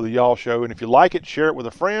part of the Y'all Show. And if you like it, share it with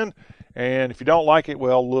a friend. And if you don't like it,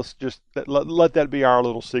 well, let's just let that be our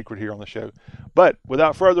little secret here on the show. But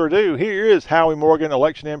without further ado, here is Howie Morgan,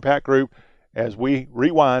 Election Impact Group, as we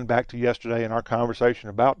rewind back to yesterday in our conversation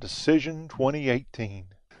about Decision 2018.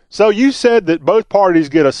 So you said that both parties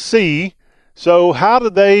get a C. So how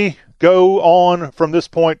did they go on from this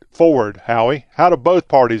point forward, Howie? How do both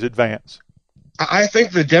parties advance? I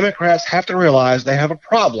think the Democrats have to realize they have a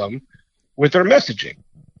problem with their messaging.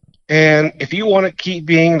 And if you want to keep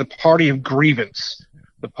being the party of grievance,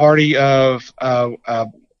 the party of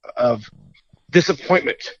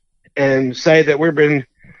disappointment, and say that we've been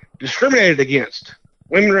discriminated against,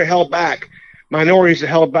 women are held back, minorities are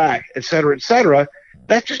held back, et cetera,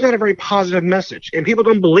 that's just not a very positive message. And people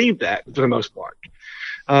don't believe that for the most part.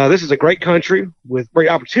 This is a great country with great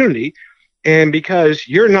opportunity. And because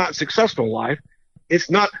you're not successful in life, it's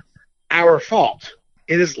not our fault.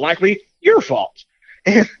 It is likely your fault.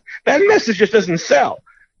 And that message just doesn't sell.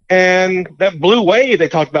 And that blue wave they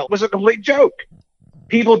talked about was a complete joke.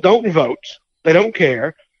 People don't vote. They don't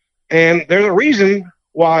care. And they're the reason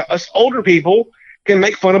why us older people can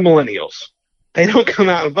make fun of millennials. They don't come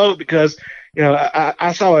out and vote because,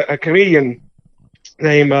 I saw a comedian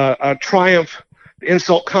named Triumph, the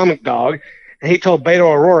Insult Comic Dog, and he told Beto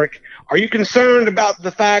O'Rourke, are you concerned about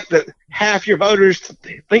the fact that half your voters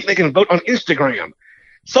think they can vote on Instagram?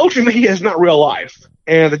 Social media is not real life.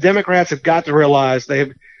 And the Democrats have got to realize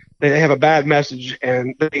they have a bad message.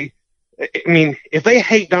 And if they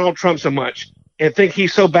hate Donald Trump so much and think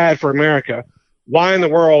he's so bad for America, why in the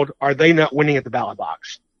world are they not winning at the ballot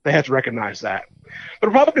box? They have to recognize that. But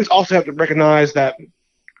Republicans also have to recognize that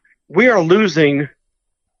we are losing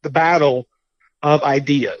the battle of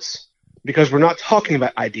ideas because we're not talking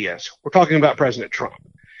about ideas. We're talking about President Trump.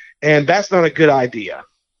 And that's not a good idea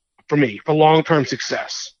for me, for long-term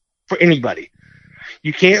success, for anybody.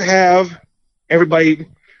 You can't have everybody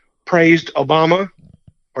praised Obama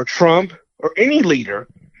or Trump or any leader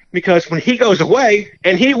because when he goes away,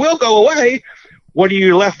 and he will go away, what are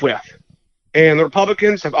you left with? And the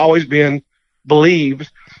Republicans have always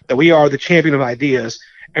believed that we are the champion of ideas,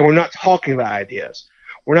 and we're not talking about ideas.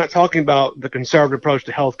 We're not talking about the conservative approach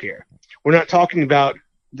to healthcare. We're not talking about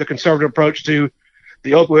the conservative approach to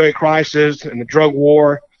the opioid crisis and the drug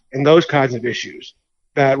war and those kinds of issues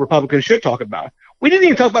that Republicans should talk about. We didn't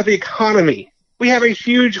even talk about the economy. We have a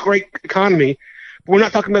huge, great economy, but we're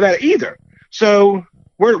not talking about that either. So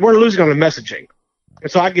we're losing on the messaging.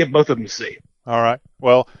 And so I give both of them a C. All right.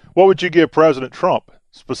 Well, what would you give President Trump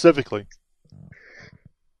specifically?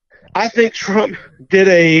 I think Trump did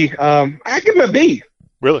I give him a B.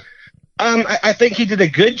 Really? I think he did a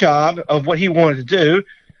good job of what he wanted to do.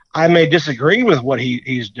 I may disagree with what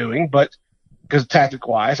he's doing, but because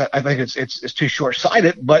tactic-wise, I think it's too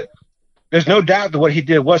short-sighted. But there's no doubt that what he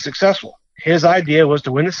did was successful. His idea was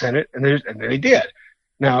to win the Senate, and then he did.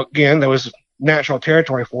 Now, again, there was natural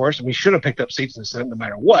territory for us, and we should have picked up seats in the Senate no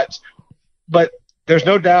matter what. But there's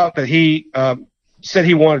no doubt that he said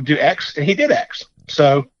he wanted to do X, and he did X.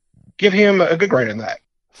 So give him a good grade on that.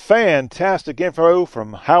 Fantastic info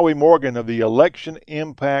from Howie Morgan of the Election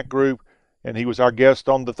Impact Group, and he was our guest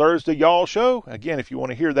on the Thursday Y'all Show. Again, if you want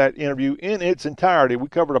to hear that interview in its entirety, we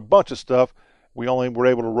covered a bunch of stuff. We only were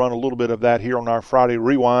able to run a little bit of that here on our Friday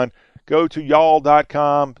Rewind. Go to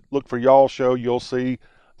y'all.com, look for Y'all Show. You'll see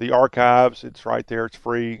the archives. It's right there. It's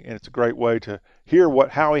free, and it's a great way to hear what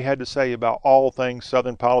Howie had to say about all things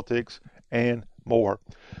Southern politics and more.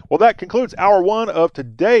 Well, that concludes hour one of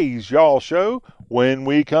today's Y'all Show. When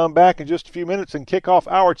we come back in just a few minutes and kick off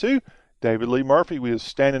hour two, David Lee Murphy is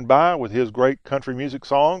standing by with his great country music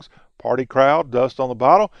songs, Party Crowd, Dust on the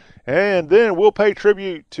Bottle, and then we'll pay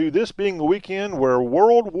tribute to this being the weekend where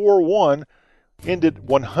World War I ended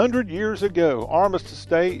 100 years ago. Armistice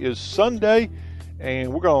Day is Sunday,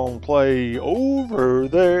 and we're going to play Over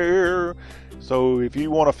There. So if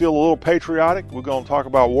you want to feel a little patriotic, we're going to talk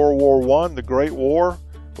about World War I, the Great War,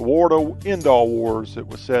 the war to end all wars, it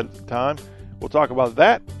was said at the time. We'll talk about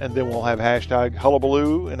that, and then we'll have hashtag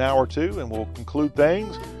Hullabaloo in hour two, and we'll conclude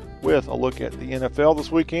things with a look at the NFL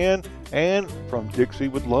this weekend. And From Dixie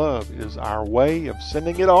with Love is our way of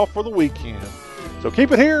sending it off for the weekend. So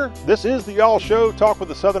keep it here. This is the Y'all Show, Talk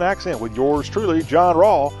with a Southern Accent with yours truly, John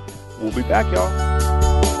Rawl. We'll be back, y'all.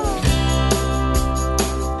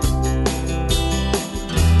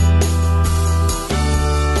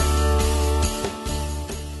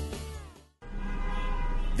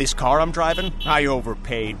 This car I'm driving, I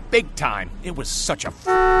overpaid big time. It was such a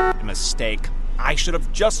mistake. I should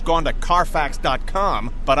have just gone to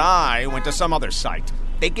Carfax.com, but I went to some other site.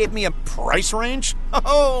 They gave me a price range?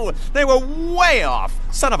 Oh, they were way off.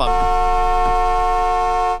 Son of a...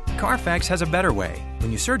 Carfax has a better way.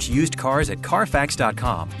 When you search used cars at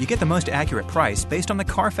Carfax.com, you get the most accurate price based on the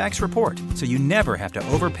Carfax report, so you never have to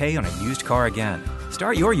overpay on a used car again.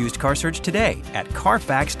 Start your used car search today at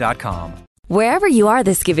Carfax.com. Wherever you are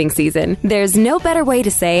this giving season, there's no better way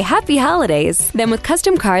to say Happy Holidays than with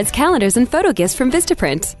custom cards, calendars, and photo gifts from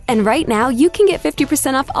Vistaprint. And right now, you can get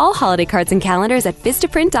 50% off all holiday cards and calendars at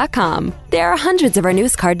Vistaprint.com. There are hundreds of our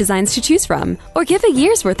newest card designs to choose from. Or give a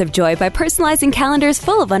year's worth of joy by personalizing calendars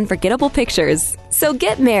full of unforgettable pictures. So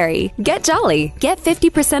get merry, get jolly, get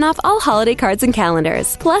 50% off all holiday cards and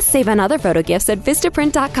calendars. Plus, save on other photo gifts at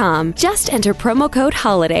Vistaprint.com. Just enter promo code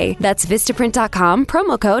HOLIDAY. That's Vistaprint.com,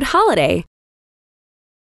 promo code HOLIDAY.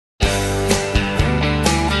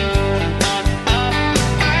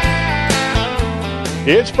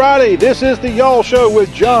 It's Friday. This is the Y'all Show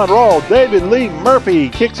with John Rawl. David Lee Murphy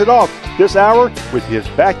kicks it off this hour with his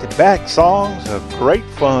back-to-back songs of great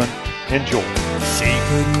fun and joy. She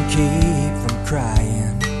couldn't keep from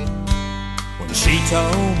crying when she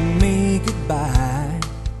told me goodbye.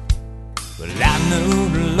 But I knew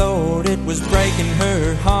the Lord, it was breaking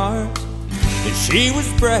her heart, that she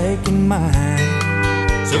was breaking mine.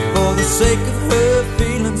 So for the sake of her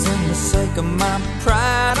feelings and the sake of my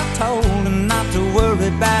pride, I told her not to worry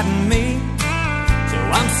about me. So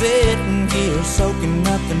I'm sitting here soaking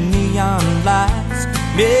up the neon lights,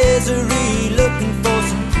 misery, looking for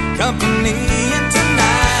some company. And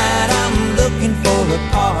tonight I'm looking for a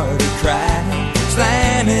party crowd,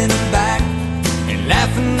 slamming them back and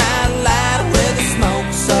laughing out loud, where the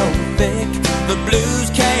smoke's so thick the blues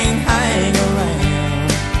can't hang around.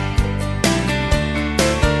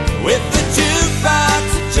 With the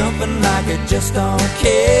jukebox jumping like it just don't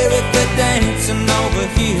care, if they're dancing over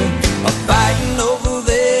here or fighting over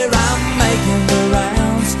there, I'm making the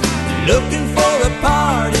rounds, looking for a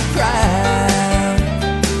party crowd.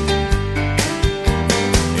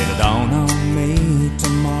 It'll dawn on me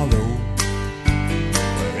tomorrow,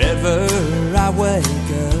 wherever I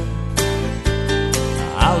wake up,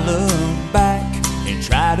 I'll look back and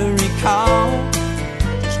try to recall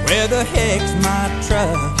just where the heck's my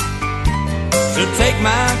truck. So take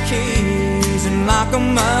my keys and lock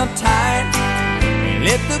them up tight, and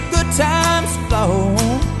let the good times flow.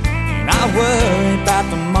 And I worry about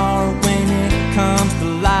tomorrow when it comes to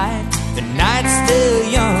light. The night's still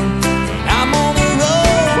young and I'm on the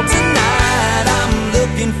road tonight. I'm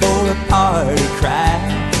looking for a party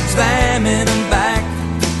crowd, slamming them back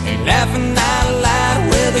and laughing out loud,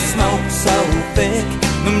 where the smoke's so thick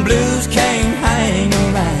the blues can't hang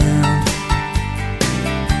around.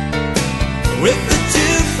 With the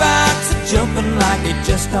jukebox jumping like it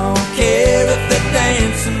just don't care, if they're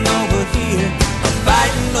dancing over here or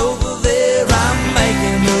fighting over there, I'm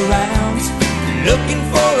making the rounds, looking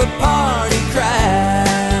for a party crowd.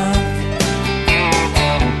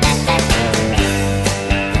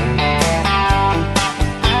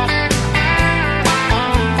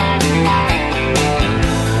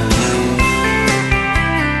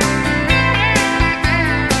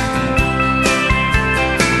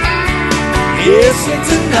 Yes, and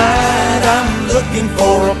tonight I'm looking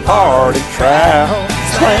for a party crowd,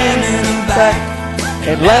 slamming them back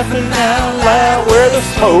and laughing out loud, where the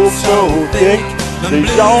smoke's so thick the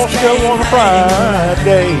Y'all Show on a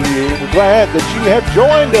Friday. We're glad that you have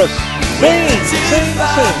joined us. Sing, sing,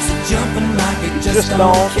 sing. Jumping like it just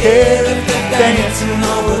don't care, if they're dancing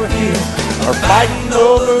over here or fighting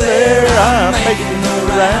over there, I'm making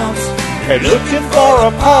the rounds and looking for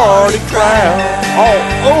a party crowd all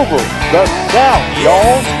over the South,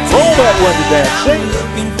 y'all. Roll that window down, sing.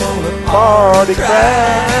 Party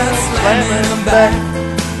crowd, slamming them back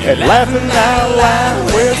and laughing out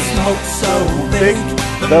loud, where the smoke's so thick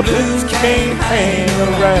the blues can't hang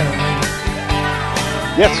around.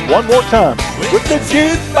 Yes, one more time. With the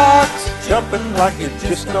jukebox jumping like it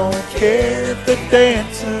just don't care, if they're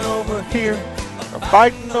dancing over here or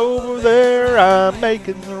fighting over there, I'm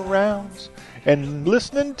making the rounds and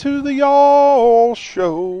listening to the Y'all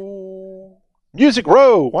Show. Music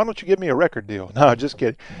Row, why don't you give me a record deal? No, just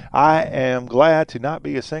kidding. I am glad to not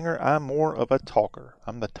be a singer. I'm more of a talker.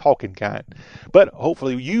 I'm the talking kind. But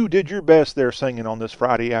hopefully you did your best there singing on this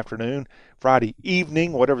Friday afternoon, Friday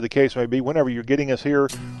evening, whatever the case may be, whenever you're getting us here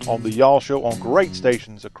on the Y'all Show on great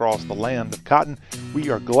stations across the land of cotton. We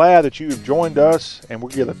are glad that you have joined us, and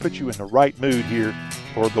we're going to put you in the right mood here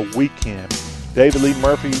for the weekend. David Lee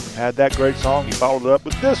Murphy had that great song. He followed it up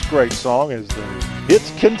with this great song as the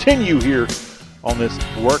hits continue here on this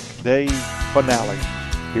workday finale.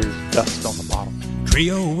 Here's Dust on the Bottom.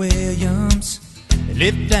 Creole Williams, they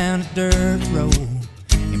lived down a dirt road.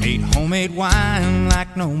 He made homemade wine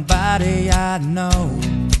like nobody I know.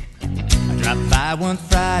 I dropped by one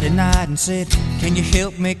Friday night and said, can you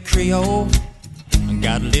help me, Creole? I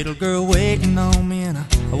got a little girl waiting on me and I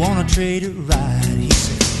want to treat her right. He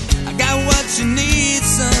said, I got what you need,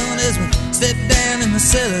 son, as we step down in the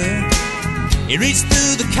cellar. He reached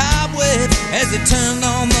through the cobwebs as he turned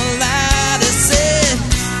on the light. He said,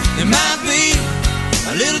 there might be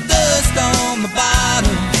a little dust on the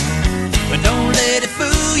bottom, but don't let it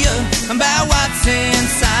fool you about what's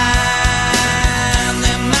inside.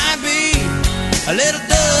 There might be a little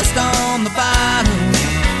dust on the bottom,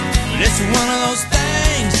 but it's one of those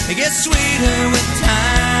things that gets sweeter with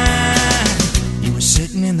time. You were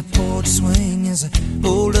sitting in the porch swing as I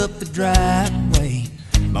pulled up the driveway.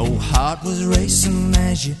 My old heart was racing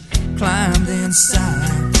as you climbed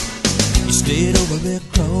inside. You stayed over real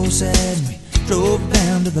close as we drove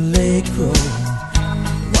down to the lake road,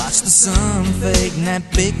 watched the sun fade in that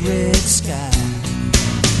big red sky.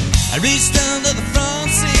 I reached under the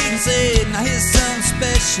front seat and said, now here's something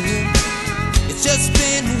special. It's just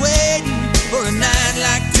been waiting for a night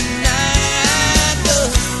like tonight.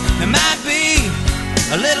 There might be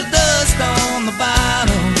a little dust on the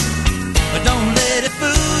bottom, but don't let it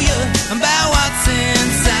fool you about what's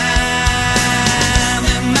inside.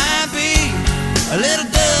 There might be a little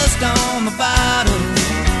dust on the bottom,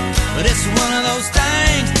 but it's one of those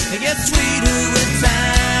things that gets sweeter with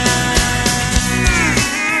time.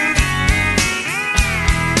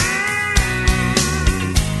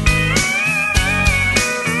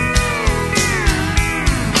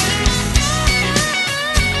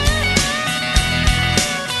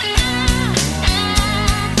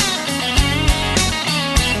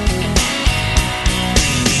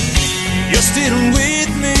 You're still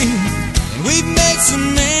with me, and we've made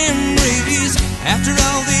some memories. After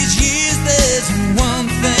all these years, there's one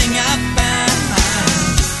thing I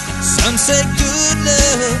found. Some say good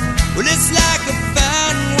love, well, it's like a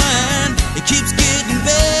fine wine. It keeps getting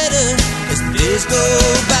better as the days go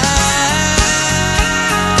by.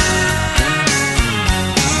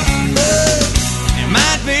 But there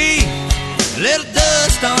might be a little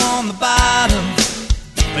dust on the bottom,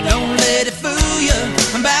 but don't let it fool you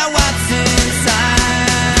about what's inside.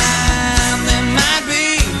 There might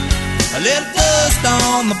be a little dust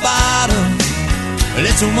on the bottom, but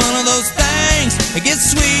it's one of those things that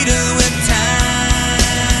gets sweeter with time.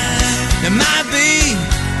 There might be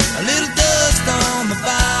a little dust on the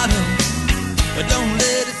bottom, but don't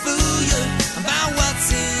let it fool you about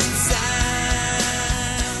what's inside.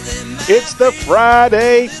 It's the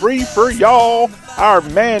Friday Free for Y'all, our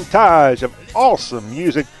montage of awesome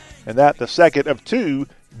music, and that the second of two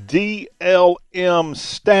DLM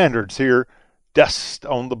standards here, Dust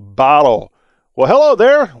on the Bottle. Well, hello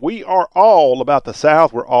there. We are all about the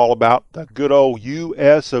South. We're all about the good old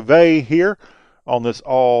U.S. of A. here on this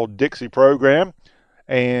All Dixie program.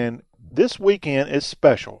 And this weekend is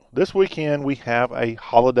special. This weekend we have a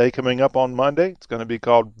holiday coming up on Monday. It's going to be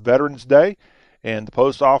called Veterans Day, and the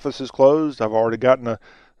post office is closed. I've already gotten the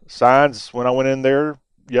signs when I went in there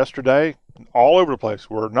yesterday all over the place.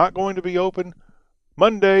 We're not going to be open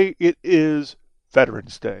Monday. It is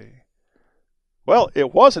Veterans Day. Well,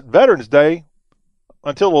 it wasn't Veterans Day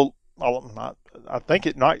until, I think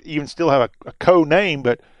it might even still have a co-name,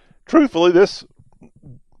 but truthfully, this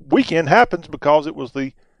weekend happens because it was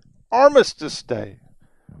the Armistice Day.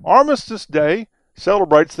 Armistice Day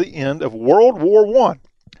celebrates the end of World War I.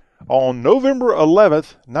 On November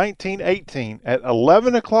 11th, 1918, at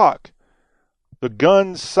 11 o'clock, the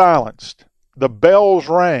guns silenced, the bells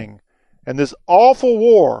rang, and this awful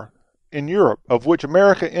war in Europe, of which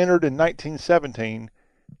America entered in 1917,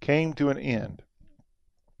 came to an end.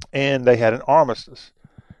 And they had an armistice.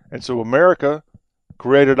 And so America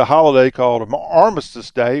created a holiday called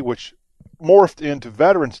Armistice Day, which morphed into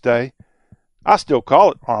Veterans Day. I still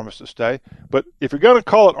call it Armistice Day, but if you're going to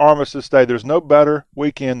call it Armistice Day, there's no better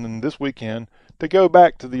weekend than this weekend to go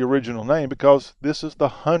back to the original name, because this is the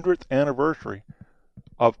 100th anniversary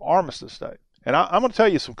of Armistice Day. And I'm going to tell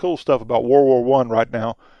you some cool stuff about World War I right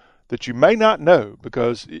now that you may not know,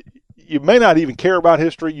 because you may not even care about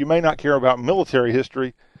history, you may not care about military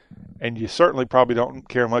history, and you certainly probably don't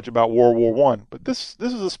care much about World War I. But this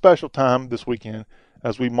is a special time this weekend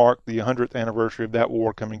as we mark the 100th anniversary of that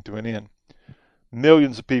war coming to an end.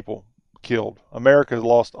 Millions of people killed. America has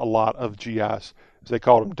lost a lot of GIs, as they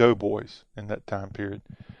called them, doughboys in that time period.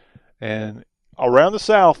 And around the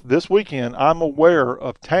South this weekend, I'm aware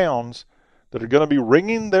of towns that are going to be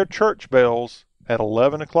ringing their church bells at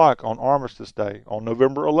 11 o'clock on Armistice Day, on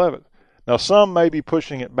November 11th. Now, some may be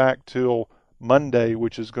pushing it back till Monday,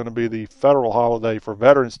 which is going to be the federal holiday for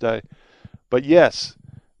Veterans Day. But yes,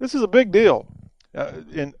 this is a big deal.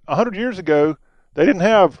 100 years ago, they didn't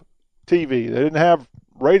have TV. They didn't have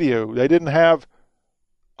radio. They didn't have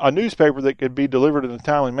a newspaper that could be delivered in a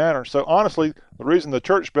timely manner. So honestly, the reason the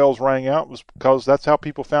church bells rang out was because that's how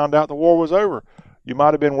people found out the war was over. You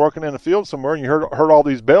might have been working in a field somewhere and you heard all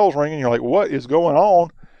these bells ringing. You're like, what is going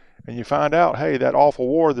on? And you find out, hey, that awful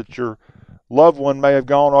war that your loved one may have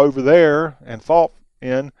gone over there and fought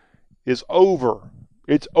in is over.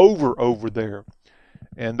 It's over there.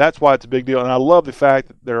 And that's why it's a big deal. And I love the fact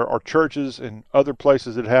that there are churches and other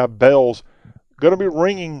places that have bells going to be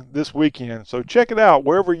ringing this weekend. So check it out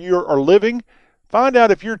wherever you are living. Find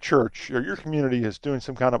out if your church or your community is doing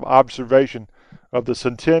some kind of observation of the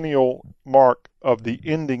centennial mark of the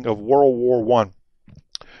ending of World War I.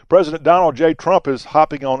 President Donald J. Trump is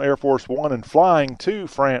hopping on Air Force One and flying to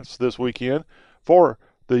France this weekend for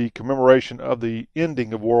the commemoration of the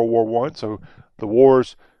ending of World War I. So the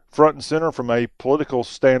war's front and center from a political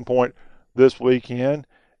standpoint this weekend.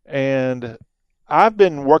 And I've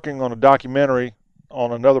been working on a documentary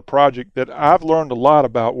on another project that I've learned a lot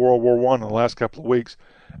about World War I in the last couple of weeks.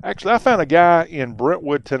 Actually, I found a guy in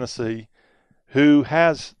Brentwood, Tennessee, who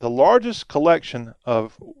has the largest collection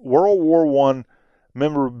of World War I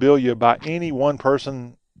memorabilia by any one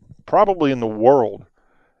person probably in the world.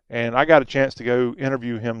 And I got a chance to go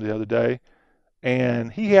interview him the other day,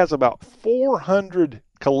 and he has about 400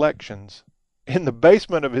 collections in the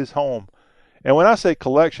basement of his home. And when I say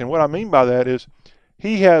collection, what I mean by that is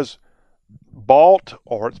he has bought,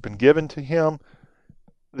 or it's been given to him,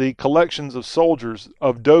 the collections of soldiers,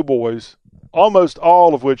 of doughboys, almost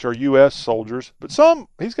all of which are U.S. soldiers, but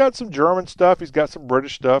he's got some German stuff, he's got some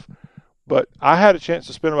British stuff. But I had a chance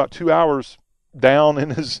to spend about 2 hours down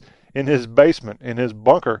in his basement, in his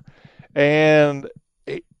bunker. And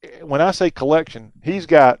when I say collection, he's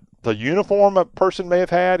got the uniform a person may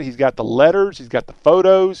have had, he's got the letters, he's got the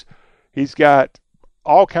photos, he's got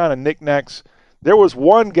all kind of knickknacks. There was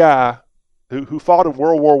one guy who fought in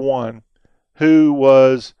World War I who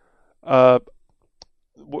was,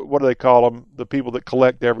 what do they call them? The people that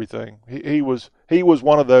collect everything. He was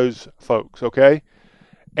one of those folks, okay?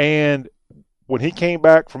 And when he came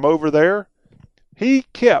back from over there, he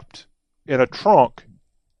kept in a trunk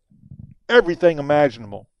everything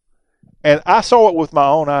imaginable. And I saw it with my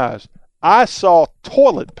own eyes. I saw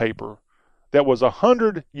toilet paper that was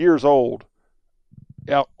 100 years old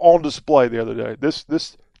on display the other day.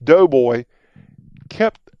 This doughboy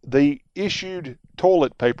kept the issued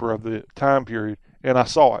toilet paper of the time period, and I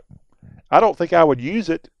saw it. I don't think I would use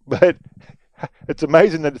it, but it's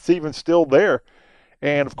amazing that it's even still there.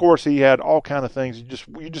 And of course, he had all kind of things you just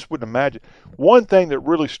wouldn't imagine. One thing that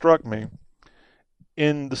really struck me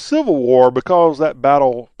in the Civil War, because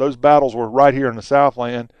those battles were right here in the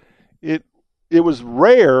Southland, it was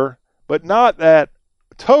rare, but not that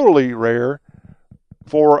totally rare,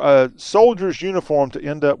 for a soldier's uniform to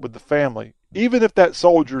end up with the family. Even if that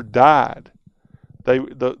soldier died,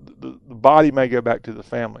 the body may go back to the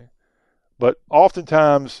family. But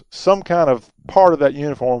oftentimes, some kind of part of that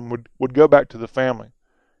uniform would go back to the family.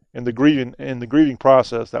 In the grieving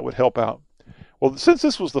process, that would help out. Well, since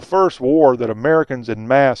this was the first war that Americans en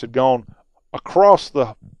masse had gone across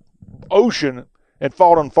the ocean and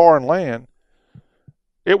fought on foreign land,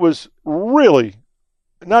 it was really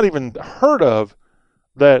not even heard of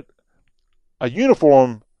that a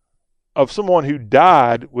uniform of someone who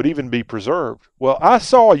died would even be preserved. Well, I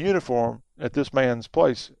saw a uniform at this man's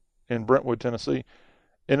place in Brentwood, Tennessee,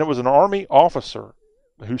 and it was an Army officer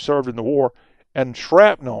who served in the war, and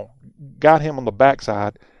shrapnel got him on the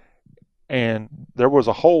backside, and there was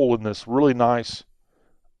a hole in this really nice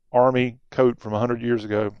Army coat from 100 years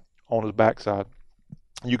ago on his backside.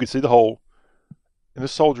 You could see the hole, and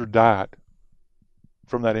this soldier died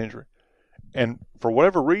from that injury. And for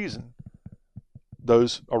whatever reason,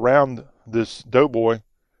 those around this doughboy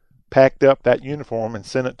packed up that uniform and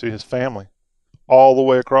sent it to his family all the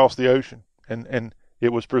way across the ocean, and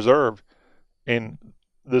it was preserved. And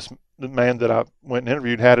the man that I went and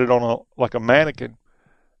interviewed had it on like a mannequin,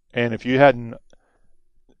 and if you hadn't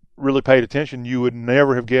really paid attention, you would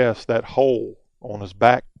never have guessed that hole on his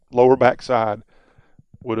lower back side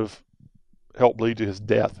would have helped lead to his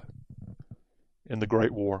death in the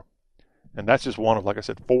Great War. And that's just one of, like I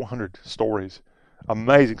said, 400 stories.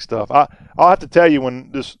 Amazing stuff. I'll have to tell you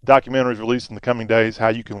when this documentary is released in the coming days how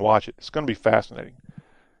you can watch it. It's going to be fascinating.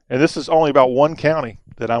 And this is only about one county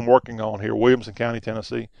that I'm working on here, Williamson County,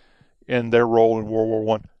 Tennessee, and their role in World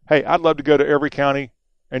War I. Hey, I'd love to go to every county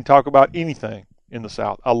and talk about anything in the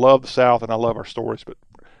South. I love the South and I love our stories, but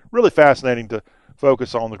really fascinating to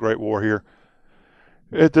focus on the Great War here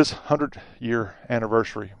at this 100-year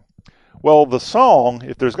anniversary. Well, the song,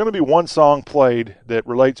 if there's going to be one song played that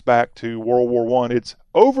relates back to World War I, it's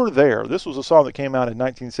Over There. This was a song that came out in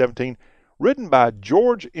 1917, written by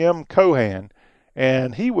George M. Cohan,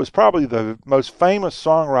 and he was probably the most famous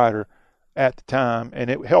songwriter at the time,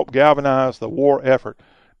 and it helped galvanize the war effort.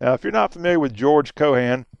 Now, if you're not familiar with George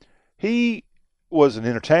Cohan, he was an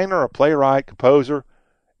entertainer, a playwright, composer.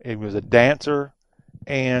 He was a dancer,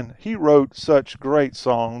 and he wrote such great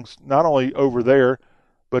songs, not only Over There,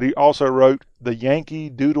 but he also wrote The Yankee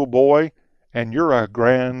Doodle Boy and You're a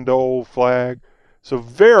Grand Old Flag. So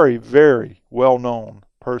very, very well-known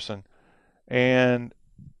person. And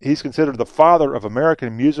he's considered the father of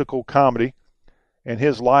American musical comedy, and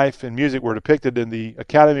his life and music were depicted in the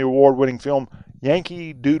Academy Award-winning film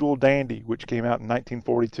Yankee Doodle Dandy, which came out in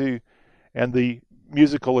 1942, and the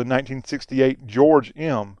musical in 1968, George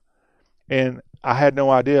M. And I had no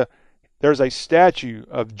idea. There's a statue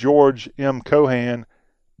of George M. Cohan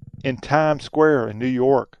in Times Square in New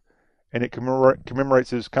York, and it commemorates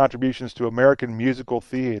his contributions to American musical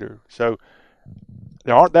theater. So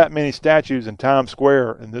there aren't that many statues in Times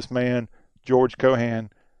Square, and this man, George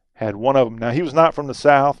Cohan, had one of them. Now, he was not from the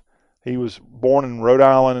South. He was born in Rhode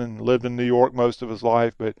Island and lived in New York most of his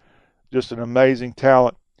life, but just an amazing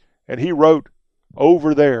talent. And he wrote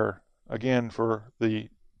Over There, again, for the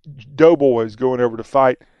Doughboys going over to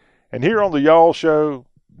fight. And here on the Y'all Show,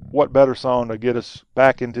 what better song to get us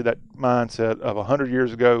back into that mindset of 100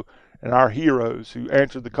 years ago and our heroes who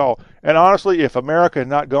answered the call. And honestly, if America had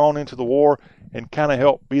not gone into the war and kind of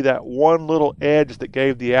helped be that one little edge that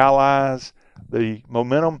gave the Allies the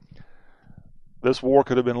momentum, this war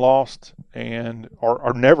could have been lost and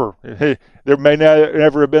or never. There may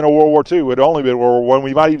never have been a World War II. It would only been World War I.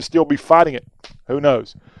 We might even still be fighting it. Who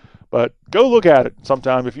knows? But go look at it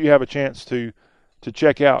sometime if you have a chance to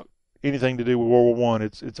check out anything to do with World War I.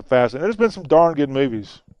 It's a fascinating. There's been some darn good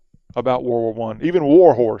movies about World War I. Even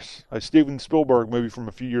War Horse, a Steven Spielberg movie from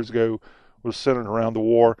a few years ago, was centered around the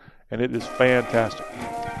war, and it is fantastic.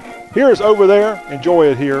 Here's Over There. Enjoy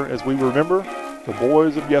it here as we remember the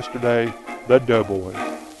boys of yesterday, the Doughboys.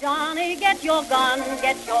 Johnny, get your gun,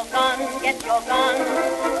 get your gun, get your gun.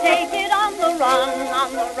 Take it on the run,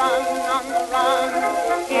 on the run, on the run.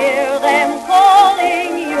 Hear them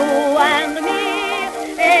calling you and me,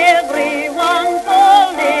 everyone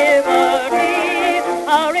for liberty.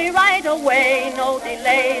 Hurry right away, no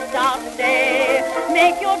delay, start today.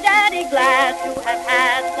 Make your daddy glad to have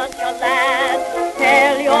had such a lad.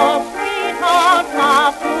 Tell your sweetheart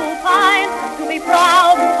not to pine, to be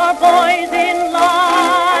proud our boys in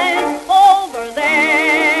line. Over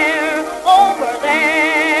there,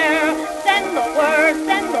 send the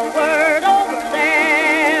word over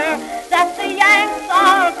there, that the Yanks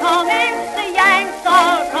are coming, the Yanks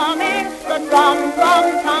are coming, the drum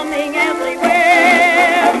coming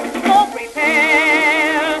everywhere. So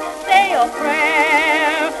prepare, say a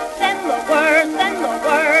prayer, send the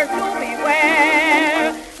word to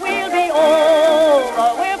beware. We'll be over,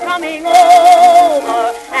 we're coming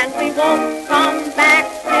over, and we won't come back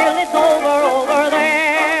till it's over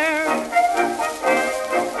there.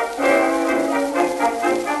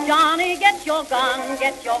 Johnny, get your gun,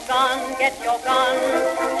 get your gun, get your gun.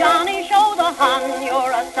 Johnny, show the Hun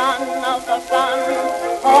you're a son of the gun.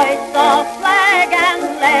 Hoist the flag and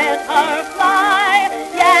let her fly.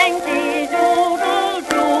 Yankee Doodle,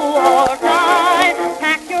 do or die.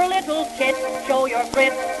 Pack your little kit, show your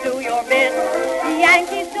grit, do your bit.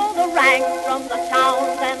 Yankees to the ranks, from the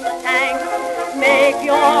towns and the tanks. Make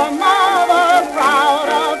your mother proud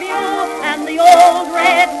of you, and the old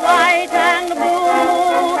red, white, and blue.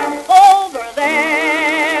 Over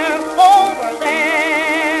there,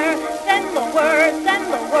 send the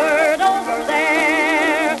word over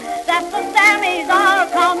there, that the Sammies are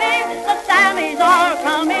coming, the Sammies are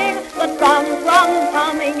coming, the drum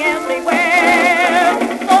coming everywhere.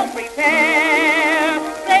 So prepare,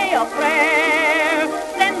 say a prayer,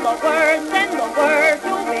 send the word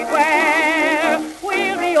to beware.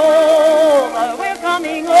 We'll be over, we're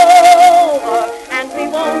coming over, and we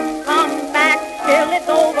won't come back till it's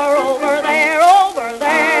over there, over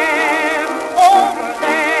there, over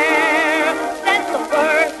there. Send the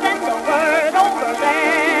word over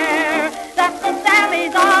there, that the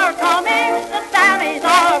Sammies are coming, the Sammies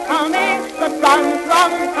are coming, the drum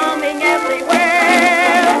coming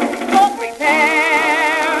everywhere. So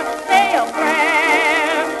prepare, say a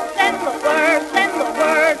prayer, send the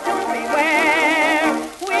word to beware.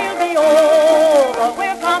 We'll be over,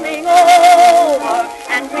 we're coming over,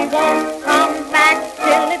 and we won't come back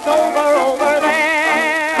till it's over there.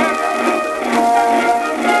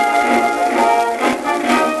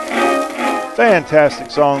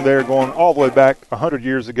 Fantastic song there, going all the way back 100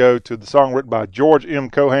 years ago to the song written by George M.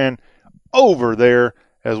 Cohan, Over There,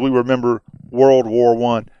 as we remember World War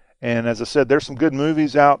I. And as I said, there's some good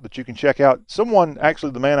movies out that you can check out. Someone,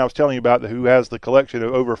 actually the man I was telling you about who has the collection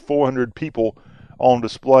of over 400 people on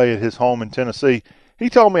display at his home in Tennessee, he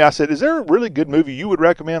told me, I said, is there a really good movie you would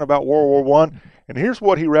recommend about World War I? And here's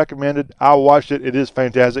what he recommended. I watched it. It is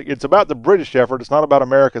fantastic. It's about the British effort. It's not about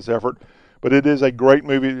America's effort, but it is a great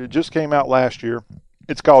movie. It just came out last year.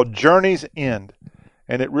 It's called Journey's End,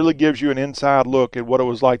 and it really gives you an inside look at what it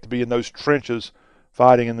was like to be in those trenches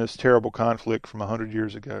fighting in this terrible conflict from 100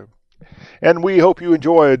 years ago. And we hope you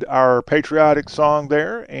enjoyed our patriotic song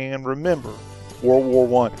there, and remember World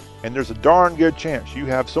War I. And there's a darn good chance you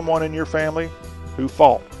have someone in your family who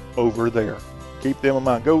fought over there. Keep them in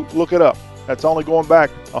mind. Go look it up. That's only going back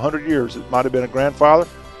 100 years. It might have been a grandfather,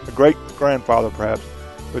 a great-grandfather perhaps,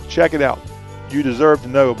 but check it out. you deserve to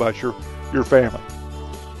know about your family.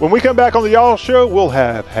 When we come back on the Y'all Show, we'll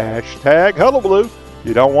have hashtag Hullabaloo.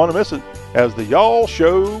 You don't want to miss it as the Y'all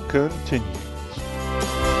Show continues.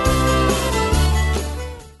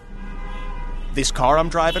 This car I'm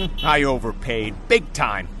driving, I overpaid big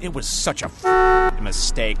time. It was such a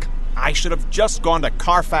mistake. I should have just gone to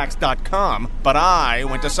Carfax.com, but I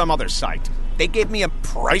went to some other site. They gave me a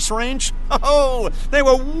price range? Oh, they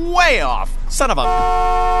were way off. Son of a...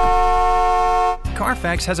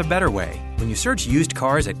 Carfax has a better way. When you search used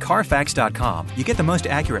cars at Carfax.com, you get the most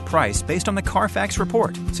accurate price based on the Carfax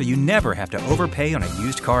report, so you never have to overpay on a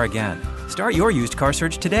used car again. Start your used car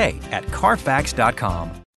search today at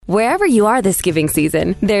Carfax.com. Wherever you are this giving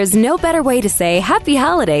season, there's no better way to say Happy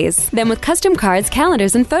Holidays than with custom cards,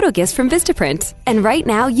 calendars, and photo gifts from Vistaprint. And right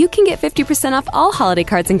now, you can get 50% off all holiday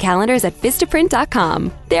cards and calendars at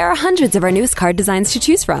Vistaprint.com. There are hundreds of our newest card designs to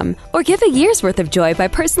choose from. Or give a year's worth of joy by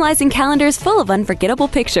personalizing calendars full of unforgettable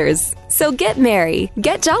pictures. So get merry,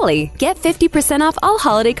 get jolly, get 50% off all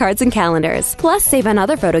holiday cards and calendars. Plus, save on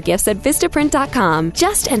other photo gifts at Vistaprint.com.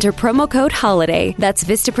 Just enter promo code HOLIDAY. That's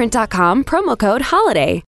Vistaprint.com, promo code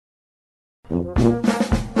HOLIDAY.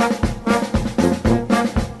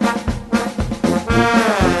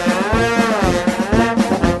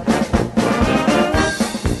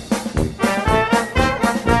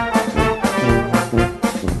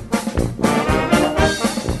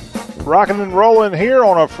 Rocking and rolling here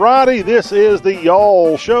on a Friday. This is the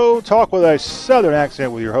Y'all Show. Talk with a Southern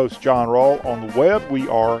accent with your host, John Rawl. On the web, we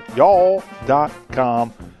are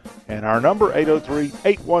y'all.com. And our number,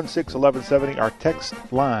 803-816-1170, our text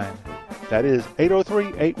line. That is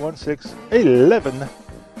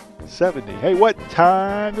 803-816-1170. Hey, what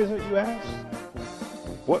time is it, you ask?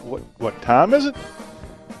 What time is it?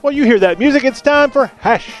 Well, you hear that music. It's time for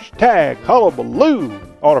hashtag Hullabaloo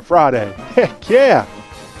on a Friday. Heck yeah.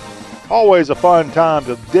 Always a fun time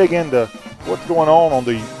to dig into what's going on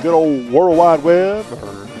the good old World Wide Web,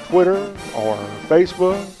 or Twitter, or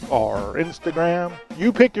Facebook, or Instagram.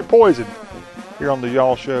 You pick your poison here on the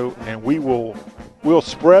Y'all Show, and we'll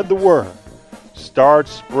spread the word. Start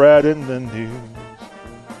spreading the news.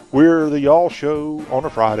 We're the Y'all Show on a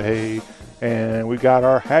Friday, and we got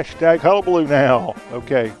our hashtag Hullabaloo now.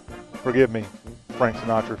 Okay, forgive me, Frank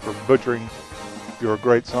Sinatra, for butchering your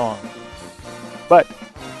great song. But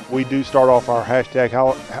we do start off our hashtag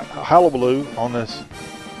Hullabaloo on this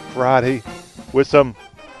Friday with some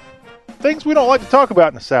things we don't like to talk about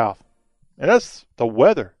in the South. And that's the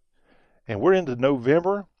weather. And we're into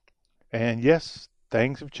November. And yes,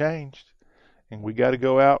 things have changed. And we got to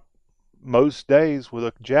go out most days with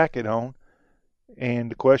a jacket on.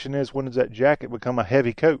 And the question is, when does that jacket become a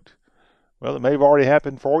heavy coat? Well, it may have already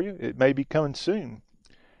happened for you. It may be coming soon.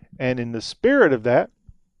 And in the spirit of that,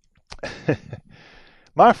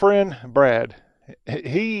 my friend Brad,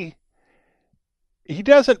 he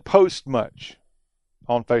doesn't post much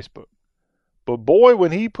on Facebook. But boy,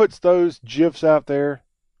 when he puts those GIFs out there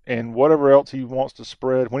and whatever else he wants to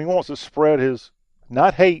spread, when he wants to spread his,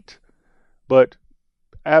 not hate, but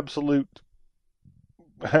absolute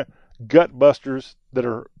gut busters that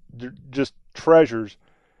are just treasures,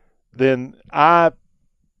 then I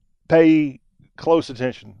pay close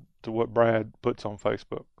attention to what Brad puts on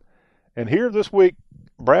Facebook. And here this week,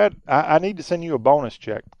 Brad, I need to send you a bonus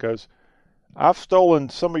check because I've stolen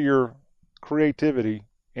some of your creativity,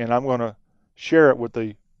 and I'm going to share it with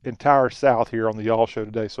the entire South here on the Y'all Show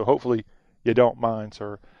today. So hopefully you don't mind,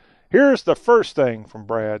 sir. Here's the first thing from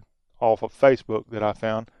Brad off of Facebook that I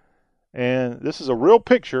found. And this is a real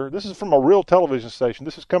picture. This is from a real television station.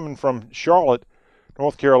 This is coming from Charlotte,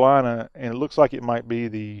 North Carolina, and it looks like it might be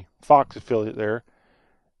the Fox affiliate there.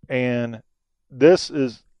 And this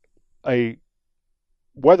is a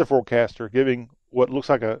weather forecaster giving what looks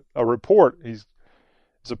like a report. It's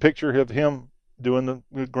a picture of him doing the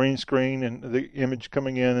green screen and the image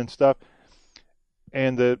coming in and stuff.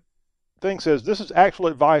 And the thing says, this is actual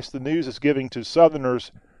advice the news is giving to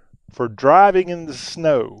Southerners for driving in the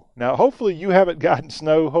snow. Now, hopefully you haven't gotten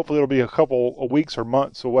snow. Hopefully it'll be a couple of weeks or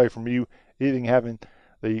months away from you even having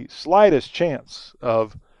the slightest chance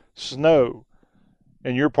of snow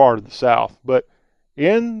in your part of the South. But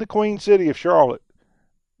in the Queen City of Charlotte,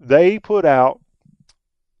 they put out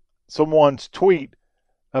someone's tweet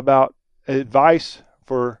about advice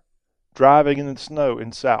for driving in the snow in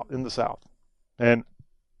the South. And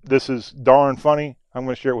this is darn funny. I'm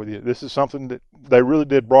going to share it with you. This is something that they really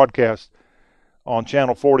did broadcast on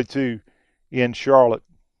Channel 42 in Charlotte.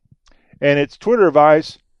 And it's Twitter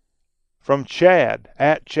advice from Chad,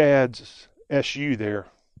 at Chad's SU there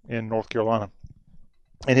in North Carolina.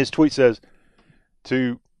 And his tweet says,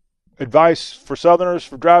 to advice for Southerners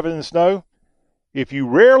for driving in the snow, If you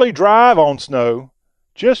rarely drive on snow,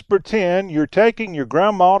 just pretend you're taking your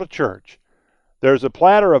grandma to church. There's a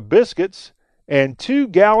platter of biscuits and 2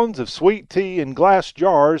 gallons of sweet tea in glass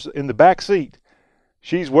jars in the back seat.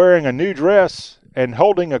 She's wearing a new dress and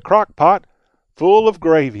holding a crock pot full of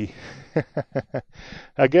gravy.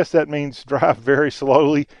 I guess that means drive very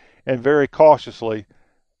slowly and very cautiously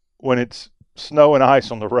when it's snow and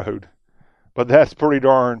ice on the road. But that's pretty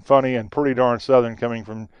darn funny and pretty darn Southern coming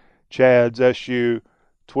from Chad's SU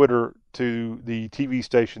Twitter to the TV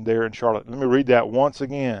station there in Charlotte. Let me read that once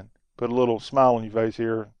again. Put a little smile on your face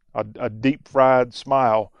here. A deep-fried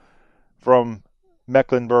smile from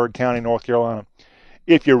Mecklenburg County, North Carolina.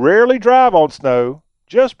 If you rarely drive on snow,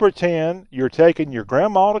 just pretend you're taking your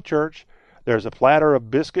grandma to church. There's a platter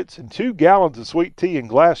of biscuits and 2 gallons of sweet tea in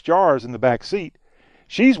glass jars in the back seat.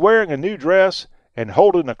 She's wearing a new dress and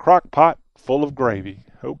holding a crock pot full of gravy.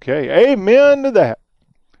 Okay, amen to that.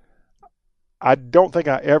 I don't think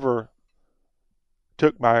I ever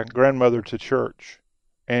took my grandmother to church,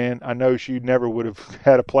 and I know she never would have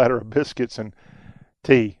had a platter of biscuits and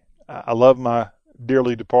tea. I love my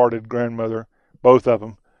dearly departed grandmother, both of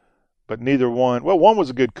them, but neither one, well, one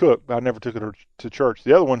was a good cook, but I never took her to church.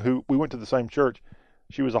 The other one, who we went to the same church,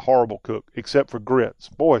 she was a horrible cook, except for grits.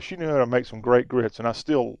 Boy, she knew how to make some great grits, and I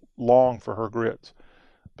still long for her grits.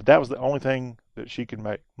 But that was the only thing that she could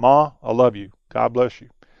make. Ma, I love you. God bless you.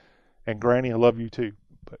 And Granny, I love you too.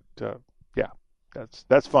 But, yeah,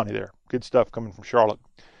 that's funny there. Good stuff coming from Charlotte.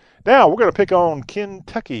 Now, we're going to pick on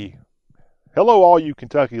Kentucky. Hello, all you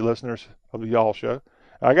Kentucky listeners of the Y'all Show.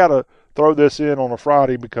 I got to throw this in on a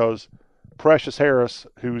Friday because Precious Harris,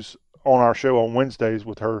 who's on our show on Wednesdays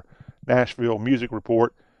with her Nashville music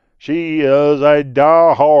report, she is a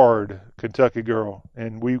die-hard Kentucky girl,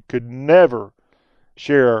 and we could never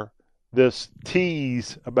share this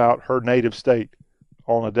tease about her native state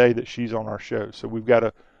on a day that she's on our show. So we've got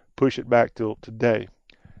to push it back till today.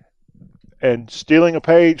 And stealing a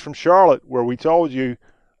page from Charlotte, where we told you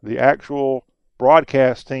the actual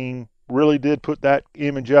broadcast team really did put that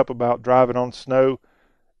image up about driving on snow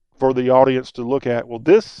for the audience to look at. Well,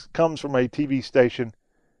 this comes from a TV station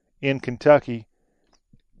in Kentucky,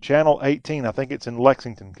 Channel 18. I think it's in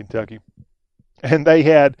Lexington, Kentucky. And they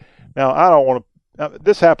had, now I don't want to,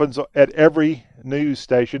 this happens at every news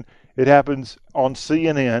station. It happens on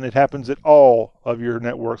CNN. It happens at all of your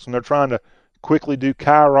networks. And they're trying to quickly do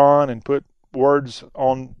chyron and put words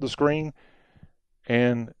on the screen.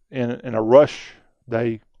 And in a rush,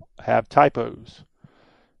 they have typos.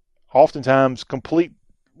 Oftentimes, complete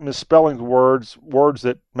misspelling of words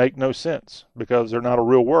that make no sense because they're not a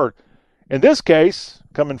real word. In this case,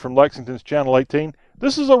 coming from Lexington's Channel 18,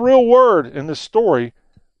 this is a real word in this story,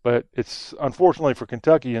 but it's unfortunately for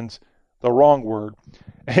Kentuckians the wrong word.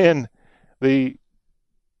 And the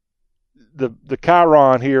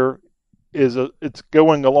chyron here is it's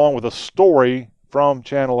going along with a story from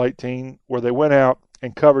Channel 18 where they went out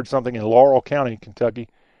and covered something in Laurel County, Kentucky,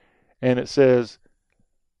 and it says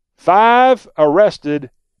 5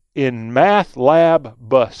 arrested in math lab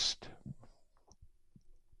bust.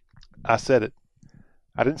 I said it.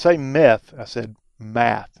 I didn't say meth. I said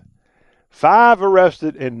math. 5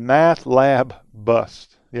 arrested in math lab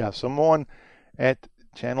bust. Yeah, someone at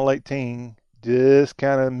Channel 18 just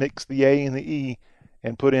kind of mixed the A and the E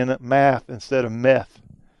and put in math instead of meth.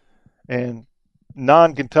 And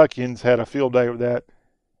non-Kentuckians had a field day with that,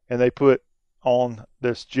 and they put on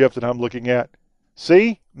this GIF that I'm looking at,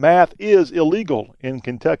 see, math is illegal in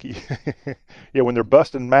Kentucky. Yeah, when they're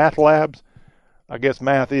busting math labs, I guess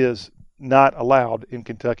math is not allowed in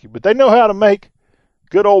Kentucky. But they know how to make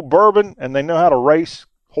good old bourbon, and they know how to race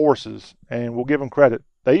horses, and we'll give them credit.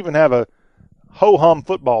 They even have a ho-hum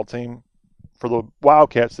football team for the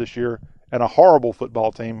Wildcats this year and a horrible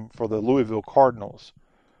football team for the Louisville Cardinals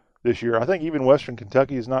this year. I think even Western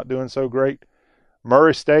Kentucky is not doing so great.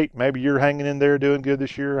 Murray State, maybe you're hanging in there doing good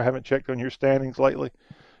this year. I haven't checked on your standings lately.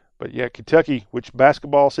 But yeah, Kentucky, which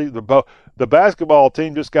basketball season, the basketball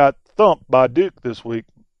team just got thumped by Duke this week.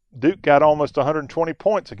 Duke got almost 120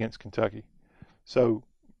 points against Kentucky. So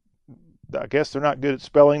I guess they're not good at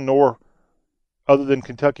spelling, nor, other than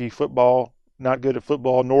Kentucky football, not good at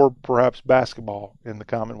football, nor perhaps basketball in the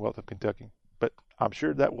Commonwealth of Kentucky. But I'm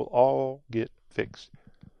sure that will all get fixed.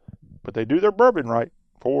 But they do their bourbon right,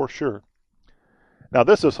 for sure. Now,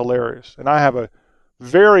 this is hilarious, and I have a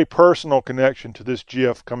very personal connection to this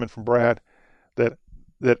GIF coming from Brad that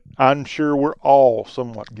I'm sure we're all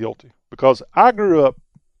somewhat guilty, because I grew up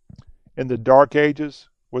in the dark ages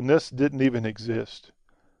when this didn't even exist.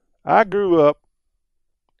 I grew up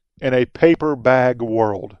in a paper bag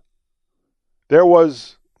world. There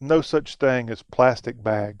was no such thing as plastic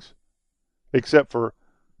bags. except for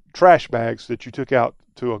trash bags that you took out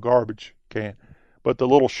to a garbage can. But the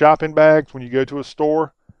little shopping bags when you go to a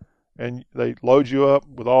store and they load you up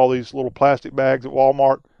with all these little plastic bags at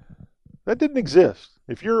Walmart, that didn't exist.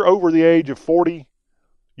 If you're over the age of 40,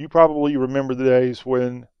 you probably remember the days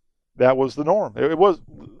when that was the norm. It was.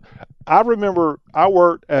 I remember I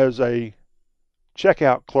worked as a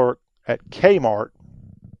checkout clerk at Kmart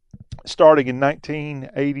starting in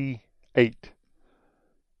 1988.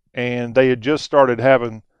 And they had just started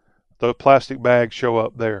having the plastic bags show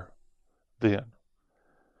up there then.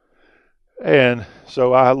 And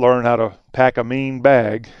so I learned how to pack a mean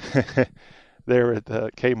bag there at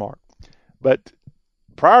Kmart. But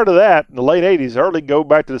prior to that, in the late 80s, go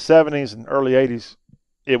back to the 70s and early 80s,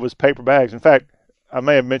 it was paper bags. In fact, I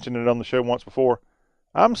may have mentioned it on the show once before.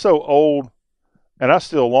 I'm so old, and I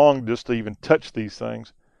still long just to even touch these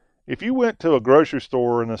things. If you went to a grocery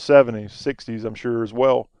store in the 70s, 60s, I'm sure as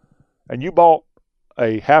well, and you bought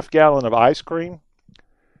a half gallon of ice cream,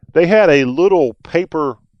 they had a little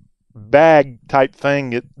paper bag type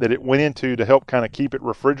thing that it went into to help kind of keep it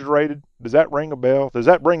refrigerated. Does that ring a bell? Does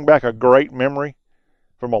that bring back a great memory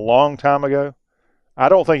from a long time ago? I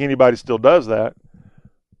don't think anybody still does that,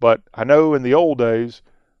 but I know in the old days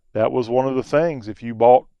that was one of the things. If you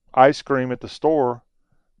bought ice cream at the store,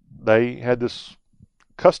 they had this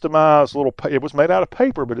customized little, it was made out of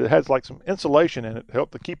paper, but it has like some insulation in it to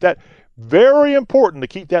help to keep that, very important to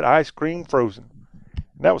keep that ice cream frozen.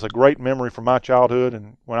 And that was a great memory from my childhood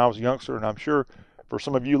and when I was a youngster, and I'm sure for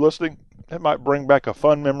some of you listening, that might bring back a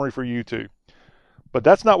fun memory for you too. But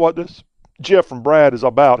that's not what this Jeff from Brad is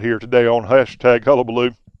about here today on hashtag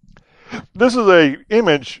Hullabaloo. This is a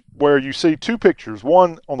image where you see two pictures.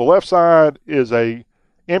 One on the left side is a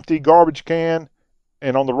empty garbage can,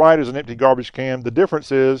 and on the right is an empty garbage can. The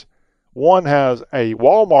difference is one has a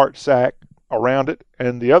Walmart sack around it,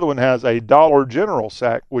 and the other one has a Dollar General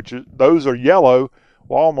sack, those are yellow.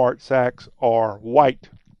 Walmart sacks are white.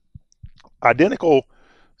 Identical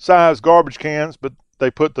size garbage cans, but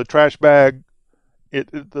they put the trash bag,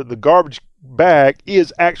 the garbage bag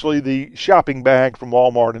is actually the shopping bag from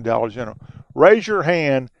Walmart and Dollar General. Raise your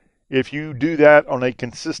hand if you do that on a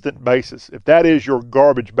consistent basis. If that is your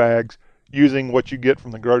garbage bags using what you get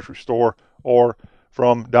from the grocery store or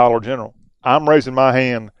from Dollar General. I'm raising my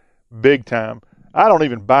hand big time. I don't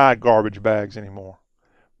even buy garbage bags anymore.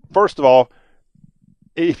 First of all,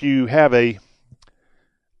 if you have I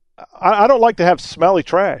don't like to have smelly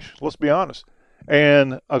trash, let's be honest.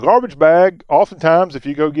 And a garbage bag, oftentimes, if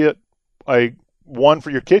you go get one for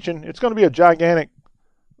your kitchen, it's going to be a gigantic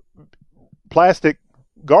plastic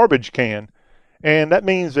garbage can. And that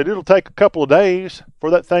means that it'll take a couple of days for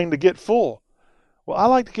that thing to get full. Well, I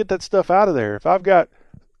like to get that stuff out of there. If I've got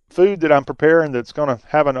food that I'm preparing that's going to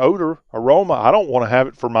have an odor, aroma, I don't want to have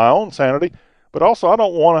it for my own sanity, but also I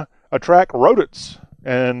don't want to attract rodents.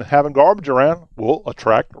 And having garbage around will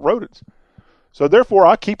attract rodents. So therefore,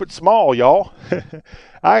 I keep it small, y'all.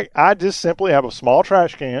 I just simply have a small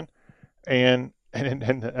trash can, and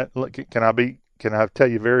can I tell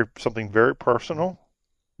you something very personal?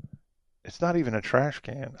 It's not even a trash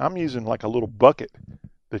can. I'm using like a little bucket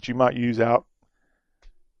that you might use out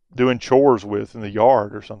doing chores with in the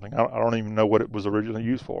yard or something. I don't even know what it was originally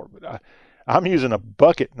used for, but I'm using a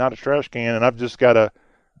bucket, not a trash can, and I've just got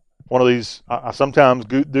one of these. I sometimes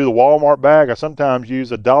do the Walmart bag. I sometimes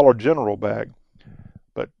use a Dollar General bag.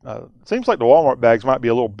 But it seems like the Walmart bags might be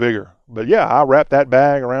a little bigger. But yeah, I wrap that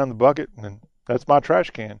bag around the bucket, and that's my trash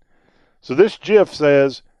can. So this GIF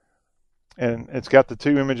says, and it's got the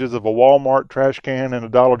two images of a Walmart trash can and a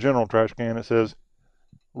Dollar General trash can. It says,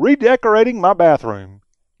 redecorating my bathroom.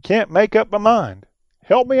 Can't make up my mind.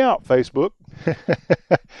 Help me out, Facebook.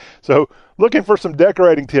 So looking for some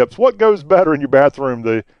decorating tips. What goes better in your bathroom,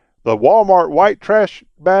 the Walmart white trash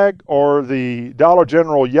bag or the Dollar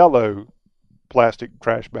General yellow plastic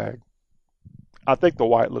trash bag? I think the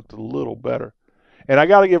white looked a little better. And I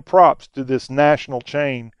got to give props to this national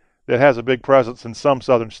chain that has a big presence in some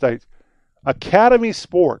southern states. Academy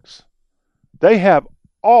Sports. They have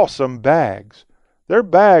awesome bags. Their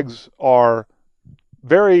bags are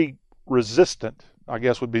very resistant, I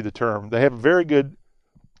guess would be the term. They have a very good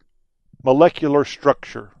molecular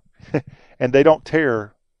structure, and they don't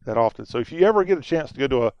tear that often. So if you ever get a chance to go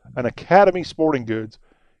to an Academy Sporting Goods,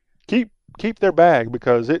 keep their bag,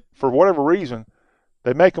 because for whatever reason,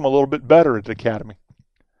 they make them a little bit better at the Academy.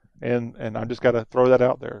 And I just got to throw that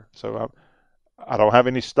out there. So I don't have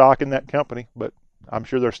any stock in that company, but I'm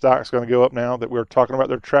sure their stock's going to go up now that we're talking about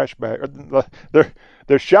their trash bag,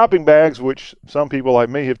 their shopping bags, which some people like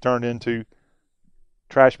me have turned into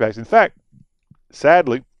trash bags. In fact,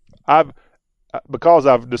 sadly, because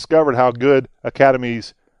I've discovered how good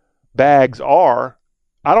Academy's bags are,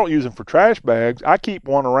 I don't use them for trash bags. I keep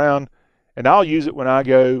one around, and I'll use it when I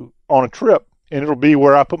go on a trip, and it'll be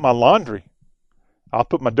where I put my laundry. I'll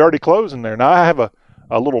put my dirty clothes in there. Now, I have a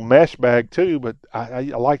little mesh bag too, but I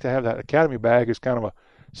like to have that Academy bag as kind of a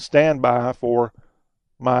standby for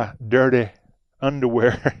my dirty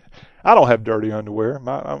underwear. I don't have dirty underwear.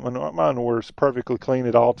 My underwear is perfectly clean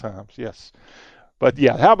at all times, yes. But,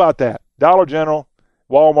 yeah, how about that? Dollar General,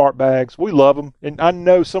 Walmart bags, we love them. And I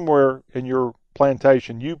know somewhere in your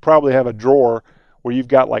plantation you probably have a drawer where you've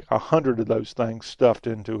got like 100 of those things stuffed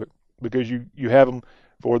into it because you have them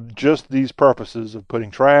for just these purposes of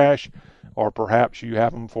putting trash, or perhaps you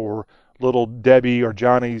have them for little Debbie or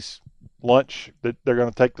Johnny's lunch that they're going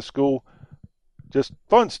to take to school. Just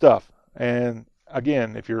fun stuff. And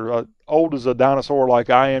again, if you're old as a dinosaur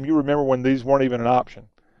like I am, you remember when these weren't even an option.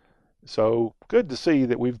 So good to see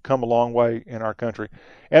that we've come a long way in our country.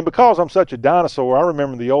 And because I'm such a dinosaur, I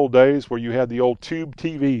remember the old days where you had the old tube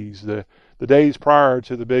TVs, the days prior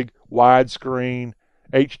to the big widescreen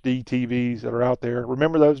HD TVs that are out there.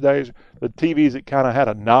 Remember those days? The TVs that kind of had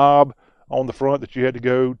a knob on the front that you had to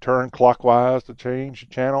go turn clockwise to change the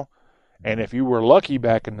channel. And if you were lucky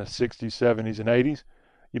back in the 60s, 70s, and 80s,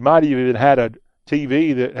 you might even had a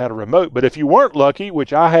TV that had a remote. But if you weren't lucky,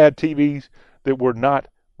 which I had TVs that were not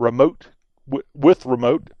remote, with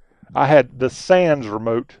remote, I had the sans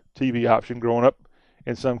remote TV option growing up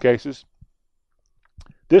in some cases.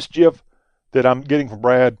 This GIF that I'm getting from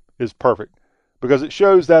Brad is perfect because it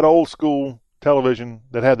shows that old school television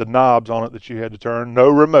that had the knobs on it that you had to turn. No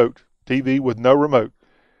remote. TV with no remote.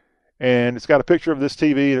 And it's got a picture of this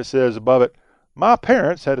TV and it says above it, "My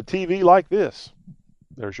parents had a TV like this."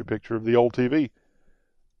 There's your picture of the old TV.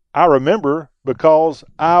 I remember because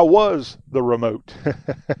I was the remote.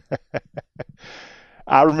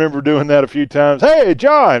 I remember doing that a few times. "Hey,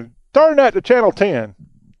 John, turn that to channel 10.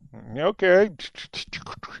 Okay.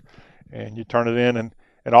 And you turn it in,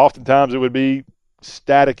 and oftentimes it would be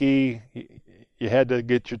staticky. You had to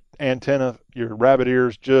get your antenna, your rabbit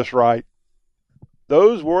ears just right.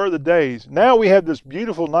 Those were the days. Now we have this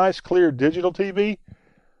beautiful, nice, clear digital TV.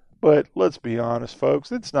 But let's be honest,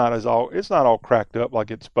 folks, it's not all cracked up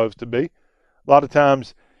like it's supposed to be. A lot of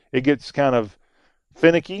times it gets kind of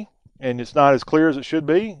finicky and it's not as clear as it should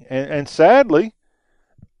be. And sadly,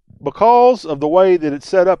 because of the way that it's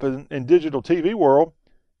set up in digital TV world,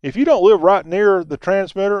 if you don't live right near the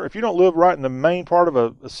transmitter, if you don't live right in the main part of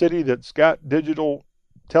a city that's got digital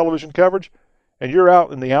television coverage, and you're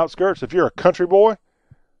out in the outskirts, if you're a country boy,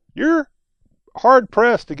 you're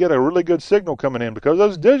hard-pressed to get a really good signal coming in because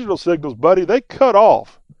those digital signals, buddy, they cut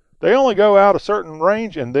off. They only go out a certain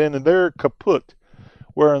range, and then they're kaput.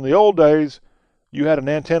 Where in the old days, you had an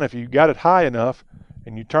antenna, if you got it high enough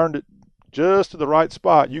and you turned it just to the right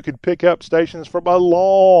spot, you could pick up stations from a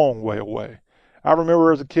long way away. I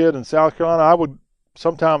remember as a kid in South Carolina, I would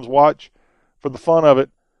sometimes watch for the fun of it.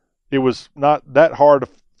 It was not that hard to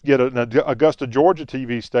get an Augusta, Georgia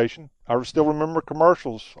TV station. I still remember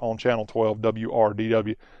commercials on Channel 12,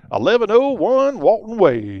 WRDW. 1101 Walton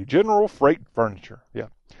Way, General Freight Furniture. Yeah,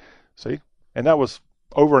 see? And that was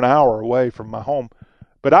over an hour away from my home.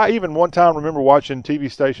 But I even one time remember watching TV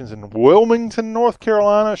stations in Wilmington, North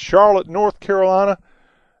Carolina, Charlotte, North Carolina,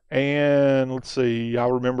 and let's see, I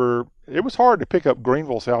remember it was hard to pick up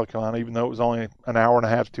Greenville, South Carolina, even though it was only an hour and a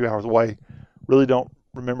half to 2 hours away. Really don't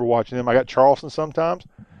remember watching them. I got Charleston sometimes,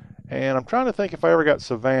 and I'm trying to think if I ever got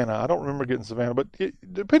Savannah. I don't remember getting Savannah, but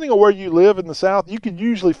depending on where you live in the South, you could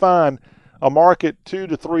usually find a market 2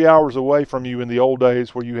 to 3 hours away from you in the old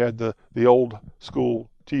days where you had the old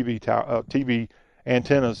school TV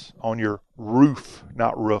antennas on your roof,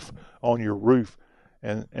 not roof, on your roof.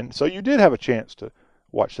 And so you did have a chance to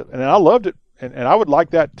watch that. And I loved it. And I would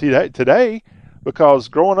like that today because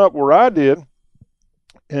growing up where I did,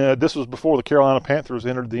 this was before the Carolina Panthers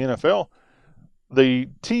entered the NFL, the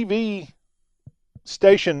TV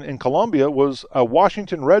station in Columbia was a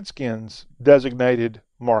Washington Redskins designated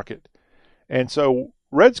market. And so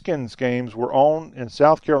Redskins games were on in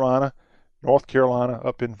South Carolina, North Carolina,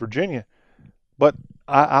 up in Virginia. But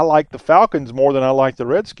I like the Falcons more than I like the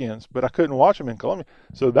Redskins, but I couldn't watch them in Columbia.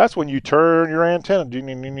 So that's when you turn your antenna.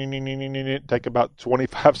 Take about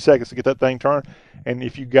 25 seconds to get that thing turned. And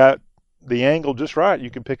if you got the angle just right, you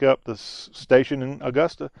can pick up the station in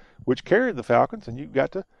Augusta, which carried the Falcons, and you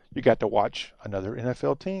got to watch another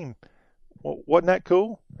NFL team. Well, wasn't that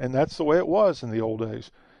cool? And that's the way it was in the old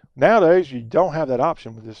days. Nowadays, you don't have that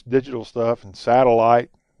option with this digital stuff and satellite.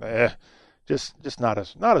 Just not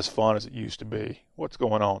as fun as it used to be. What's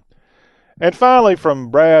going on? And finally, from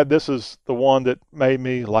Brad, this is the one that made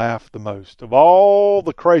me laugh the most. Of all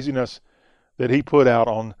the craziness that he put out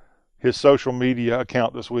on his social media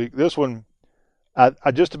account this week, this one,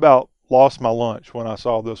 I just about lost my lunch when I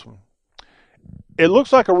saw this one. It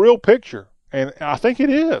looks like a real picture, and I think it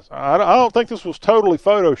is. I don't think this was totally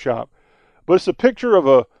Photoshopped, but it's a picture of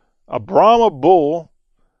a Brahma bull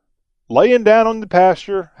laying down on the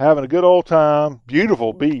pasture, having a good old time.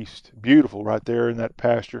 Beautiful beast. Beautiful right there in that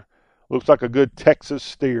pasture. Looks like a good Texas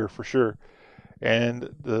steer for sure.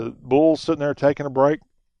 And the bull's sitting there taking a break.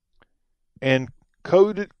 And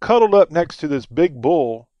cuddled up next to this big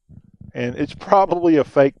bull, and it's probably a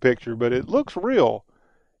fake picture, but it looks real,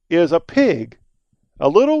 is a pig. A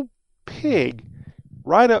little pig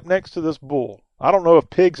right up next to this bull. I don't know if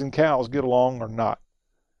pigs and cows get along or not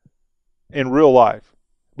in real life.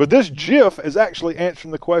 But this GIF is actually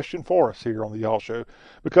answering the question for us here on the Y'all Show,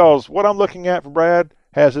 because what I'm looking at for Brad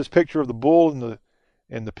has this picture of the bull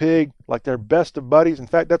and the pig like they're best of buddies. In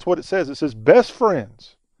fact, that's what it says. It says best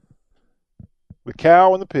friends. The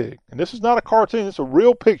cow and the pig. And this is not a cartoon. It's a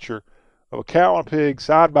real picture of a cow and a pig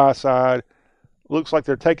side by side. Looks like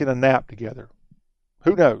they're taking a nap together.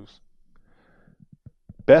 Who knows?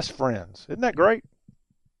 Best friends. Isn't that great?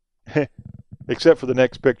 Except for the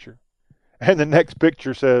next picture. And the next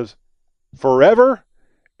picture says, forever,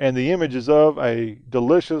 and the image is of a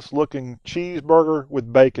delicious-looking cheeseburger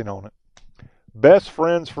with bacon on it. Best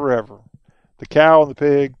friends forever. The cow and the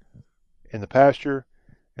pig in the pasture,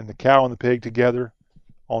 and the cow and the pig together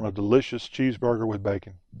on a delicious cheeseburger with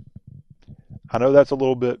bacon. I know that's a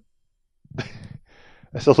little bit,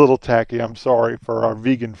 that's a little tacky. I'm sorry for our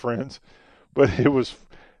vegan friends, but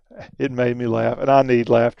it made me laugh, and I need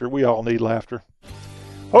laughter. We all need laughter.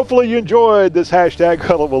 Hopefully you enjoyed this hashtag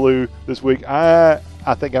Hullabaloo this week. I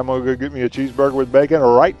think I'm going to go get me a cheeseburger with bacon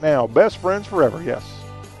right now. Best friends forever. Yes,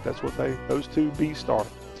 that's what those two beasts are.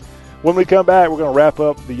 When we come back, we're going to wrap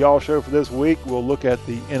up the Y'all Show for this week. We'll look at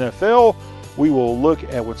the NFL. We will look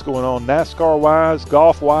at what's going on NASCAR-wise,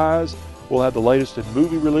 golf-wise. We'll have the latest in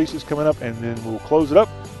movie releases coming up, and then we'll close it up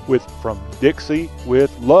with From Dixie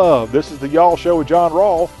with Love. This is the Y'all Show with John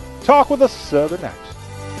Rawl. Talk with a Southern accent.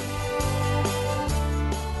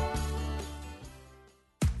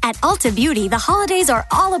 At Ulta Beauty, the holidays are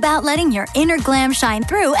all about letting your inner glam shine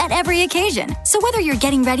through at every occasion. So whether you're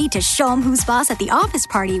getting ready to show 'em who's boss at the office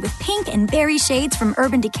party with pink and berry shades from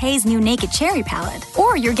Urban Decay's new Naked Cherry palette,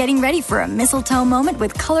 or you're getting ready for a mistletoe moment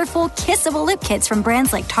with colorful, kissable lip kits from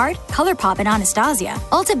brands like Tarte, ColourPop, and Anastasia,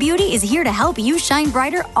 Ulta Beauty is here to help you shine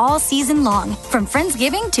brighter all season long. From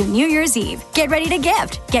Friendsgiving to New Year's Eve, get ready to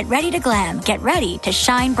gift, get ready to glam, get ready to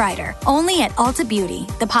shine brighter. Only at Ulta Beauty.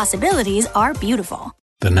 The possibilities are beautiful.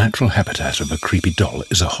 The natural habitat of a creepy doll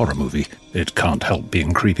is a horror movie. It can't help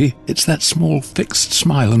being creepy. It's that small, fixed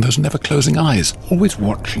smile and those never-closing eyes, always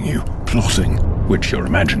watching you, plotting, which you're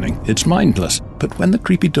imagining. It's mindless. But when the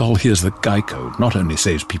creepy doll hears that Geico not only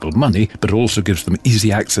saves people money, but also gives them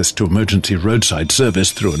easy access to emergency roadside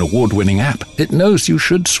service through an award-winning app, it knows you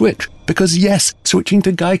should switch. Because yes, switching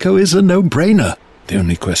to Geico is a no-brainer. The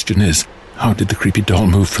only question is, how did the creepy doll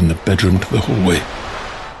move from the bedroom to the hallway?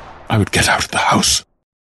 I would get out of the house.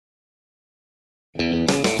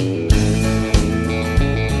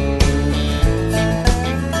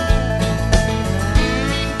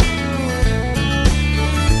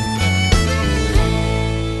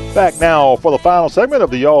 Back now for the final segment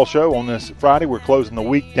of the Y'all Show on this Friday. We're closing the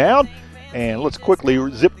week down, and let's quickly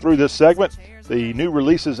zip through this segment. The new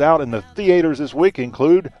releases out in the theaters this week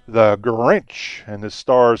include The Grinch, and this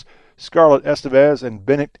stars Scarlett Estevez and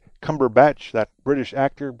Benedict Cumberbatch, that British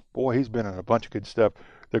actor. Boy, he's been in a bunch of good stuff.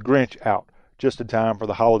 The Grinch out just in time for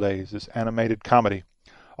the holidays, this animated comedy.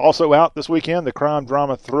 Also out this weekend, the crime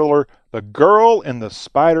drama thriller The Girl in the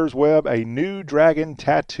Spider's Web, a new dragon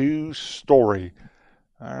tattoo story.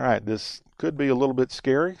 All right, this could be a little bit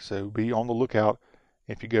scary, so be on the lookout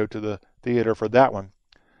if you go to the theater for that one.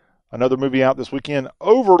 Another movie out this weekend,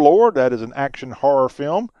 Overlord. That is an action horror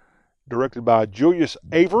film directed by Julius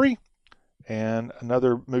Avery. And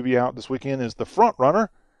another movie out this weekend is The Front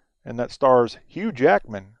Runner, and that stars Hugh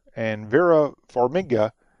Jackman and Vera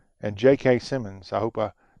Farmiga and J.K. Simmons. I hope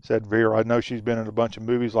I said Vera. I know she's been in a bunch of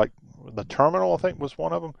movies like The Terminal, I think was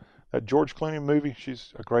one of them. That George Clooney movie.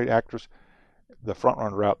 She's a great actress. The Front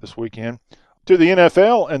Runner out this weekend. To the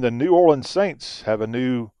NFL, and the New Orleans Saints have a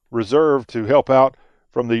new reserve to help out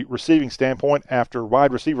from the receiving standpoint after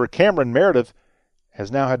wide receiver Cameron Meredith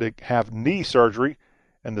has now had to have knee surgery,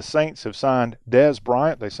 and the Saints have signed Dez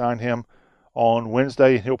Bryant. They signed him on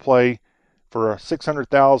Wednesday, and he'll play for a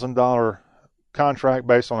 $600,000 contract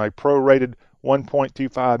based on a prorated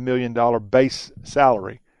 $1.25 million base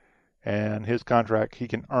salary. and his contract, he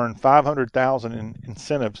can earn $500,000 in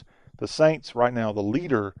incentives. The Saints right now, the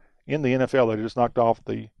leader in the NFL, they just knocked off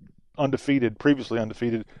the previously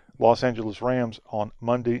undefeated Los Angeles Rams on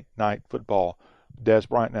Monday Night Football. Dez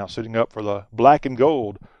Bryant now suiting up for the black and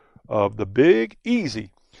gold of the Big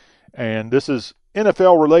Easy. And this is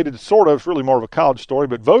NFL related, sort of. It's really more of a college story,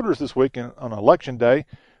 but voters this week on Election Day,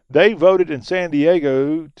 they voted in San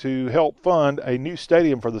Diego to help fund a new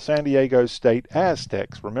stadium for the San Diego State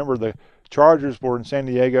Aztecs. Remember, the Chargers were in San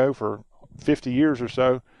Diego for 50 years or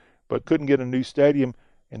so, but couldn't get a new stadium,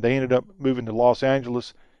 and they ended up moving to Los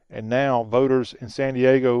Angeles. And now voters in San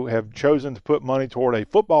Diego have chosen to put money toward a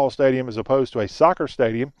football stadium as opposed to a soccer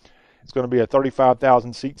stadium. It's going to be a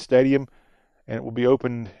 35,000-seat stadium, and it will be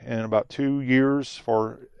opened in about 2 years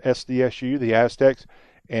for SDSU, the Aztecs.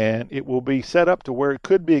 And it will be set up to where it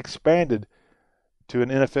could be expanded to an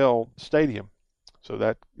NFL stadium. So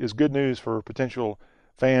that is good news for potential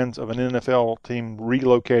fans of an NFL team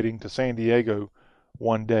relocating to San Diego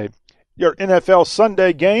one day. Your NFL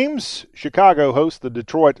Sunday games. Chicago hosts the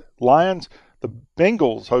Detroit Lions. The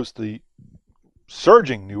Bengals host the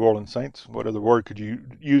surging New Orleans Saints. What other word could you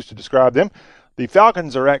use to describe them? The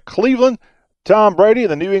Falcons are at Cleveland. Tom Brady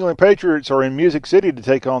and the New England Patriots are in Music City to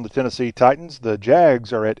take on the Tennessee Titans. The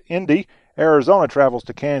Jags are at Indy. Arizona travels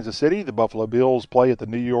to Kansas City. The Buffalo Bills play at the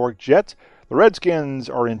New York Jets. The Redskins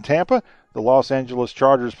are in Tampa. The Los Angeles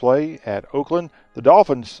Chargers play at Oakland. The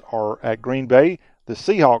Dolphins are at Green Bay. The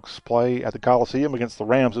Seahawks play at the Coliseum against the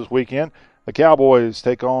Rams this weekend. The Cowboys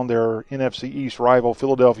take on their NFC East rival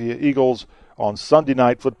Philadelphia Eagles on Sunday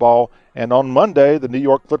Night Football. And on Monday, the New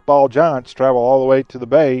York Football Giants travel all the way to the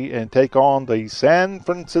Bay and take on the San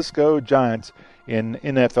Francisco Giants in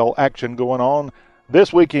NFL action going on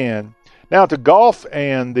this weekend. Now to golf,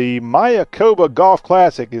 and the Mayakoba Golf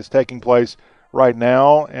Classic is taking place right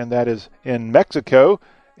now, and that is in Mexico.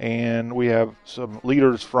 And we have some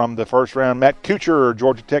leaders from the first round. Matt Kuchar,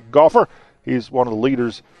 Georgia Tech golfer, he's one of the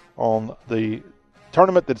leaders on the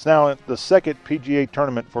tournament that's now the second PGA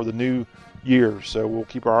tournament for the new year. So we'll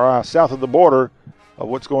keep our eye south of the border of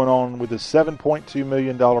what's going on with the $7.2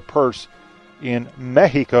 million purse in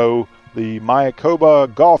Mexico, the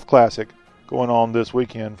Mayakoba Golf Classic going on this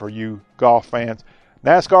weekend for you golf fans.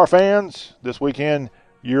 NASCAR fans, this weekend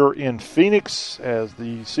you're in Phoenix as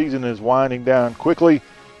the season is winding down quickly.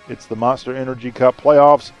 It's the Monster Energy Cup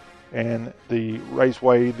playoffs, and the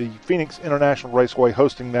Raceway, the Phoenix International Raceway,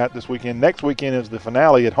 hosting that this weekend. Next weekend is the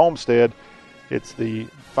finale at Homestead. It's the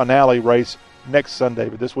finale race next Sunday,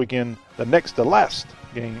 but this weekend, the next to last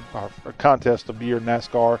game or contest of the year,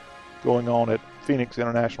 NASCAR, going on at Phoenix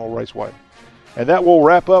International Raceway. And that will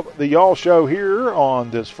wrap up the Y'all Show here on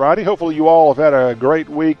this Friday. Hopefully you all have had a great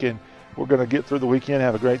week, and we're going to get through the weekend,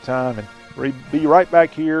 have a great time, and be right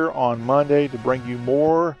back here on Monday to bring you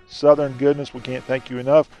more Southern goodness. We can't thank you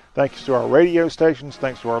enough. Thanks to our radio stations.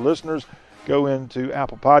 Thanks to our listeners. Go into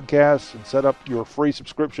Apple Podcasts and set up your free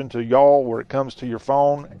subscription to Y'all where it comes to your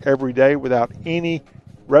phone every day without any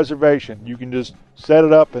reservation. You can just set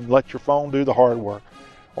it up and let your phone do the hard work.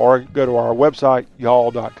 Or go to our website,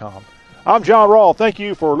 y'all.com. I'm John Rawl. Thank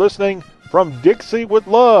you for listening from Dixie with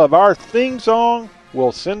Love. Our theme song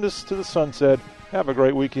will send us to the sunset. Have a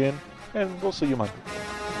great weekend, and we'll see you Monday.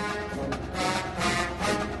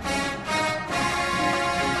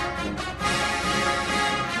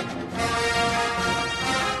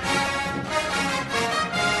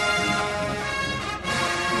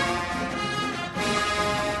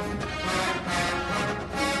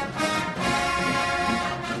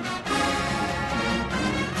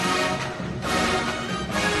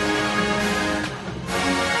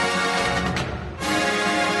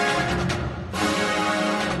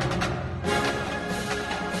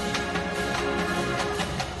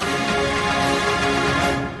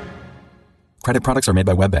 Credit products are made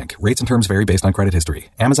by WebBank. Rates and terms vary based on credit history.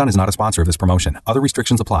 Amazon is not a sponsor of this promotion. Other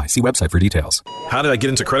restrictions apply. See website for details. How did I get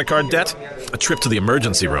into credit card debt? A trip to the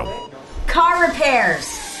emergency room. Car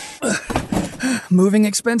repairs. Moving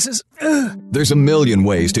expenses? There's a million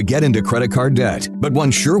ways to get into credit card debt, but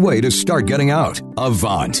one sure way to start getting out.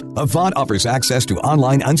 Avant. Avant offers access to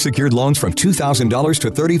online unsecured loans from $2,000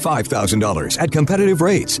 to $35,000 at competitive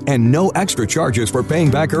rates and no extra charges for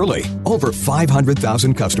paying back early. Over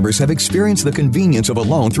 500,000 customers have experienced the convenience of a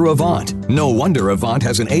loan through Avant. No wonder Avant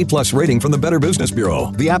has an A+ rating from the Better Business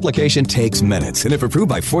Bureau. The application takes minutes, and if approved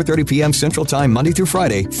by 4:30 p.m. Central Time Monday through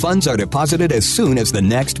Friday, funds are deposited as soon as the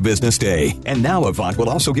next business day. And now Avant will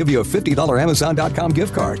also give you a $50 Amazon.com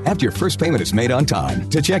gift card after your first payment is made on time.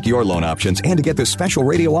 To check your loan options and to get this special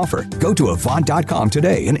radio offer, go to Avant.com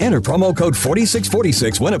today and enter promo code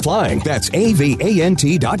 4646 when applying. That's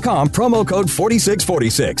AVANT.com, promo code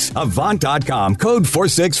 4646. Avant.com, code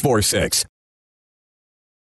 4646.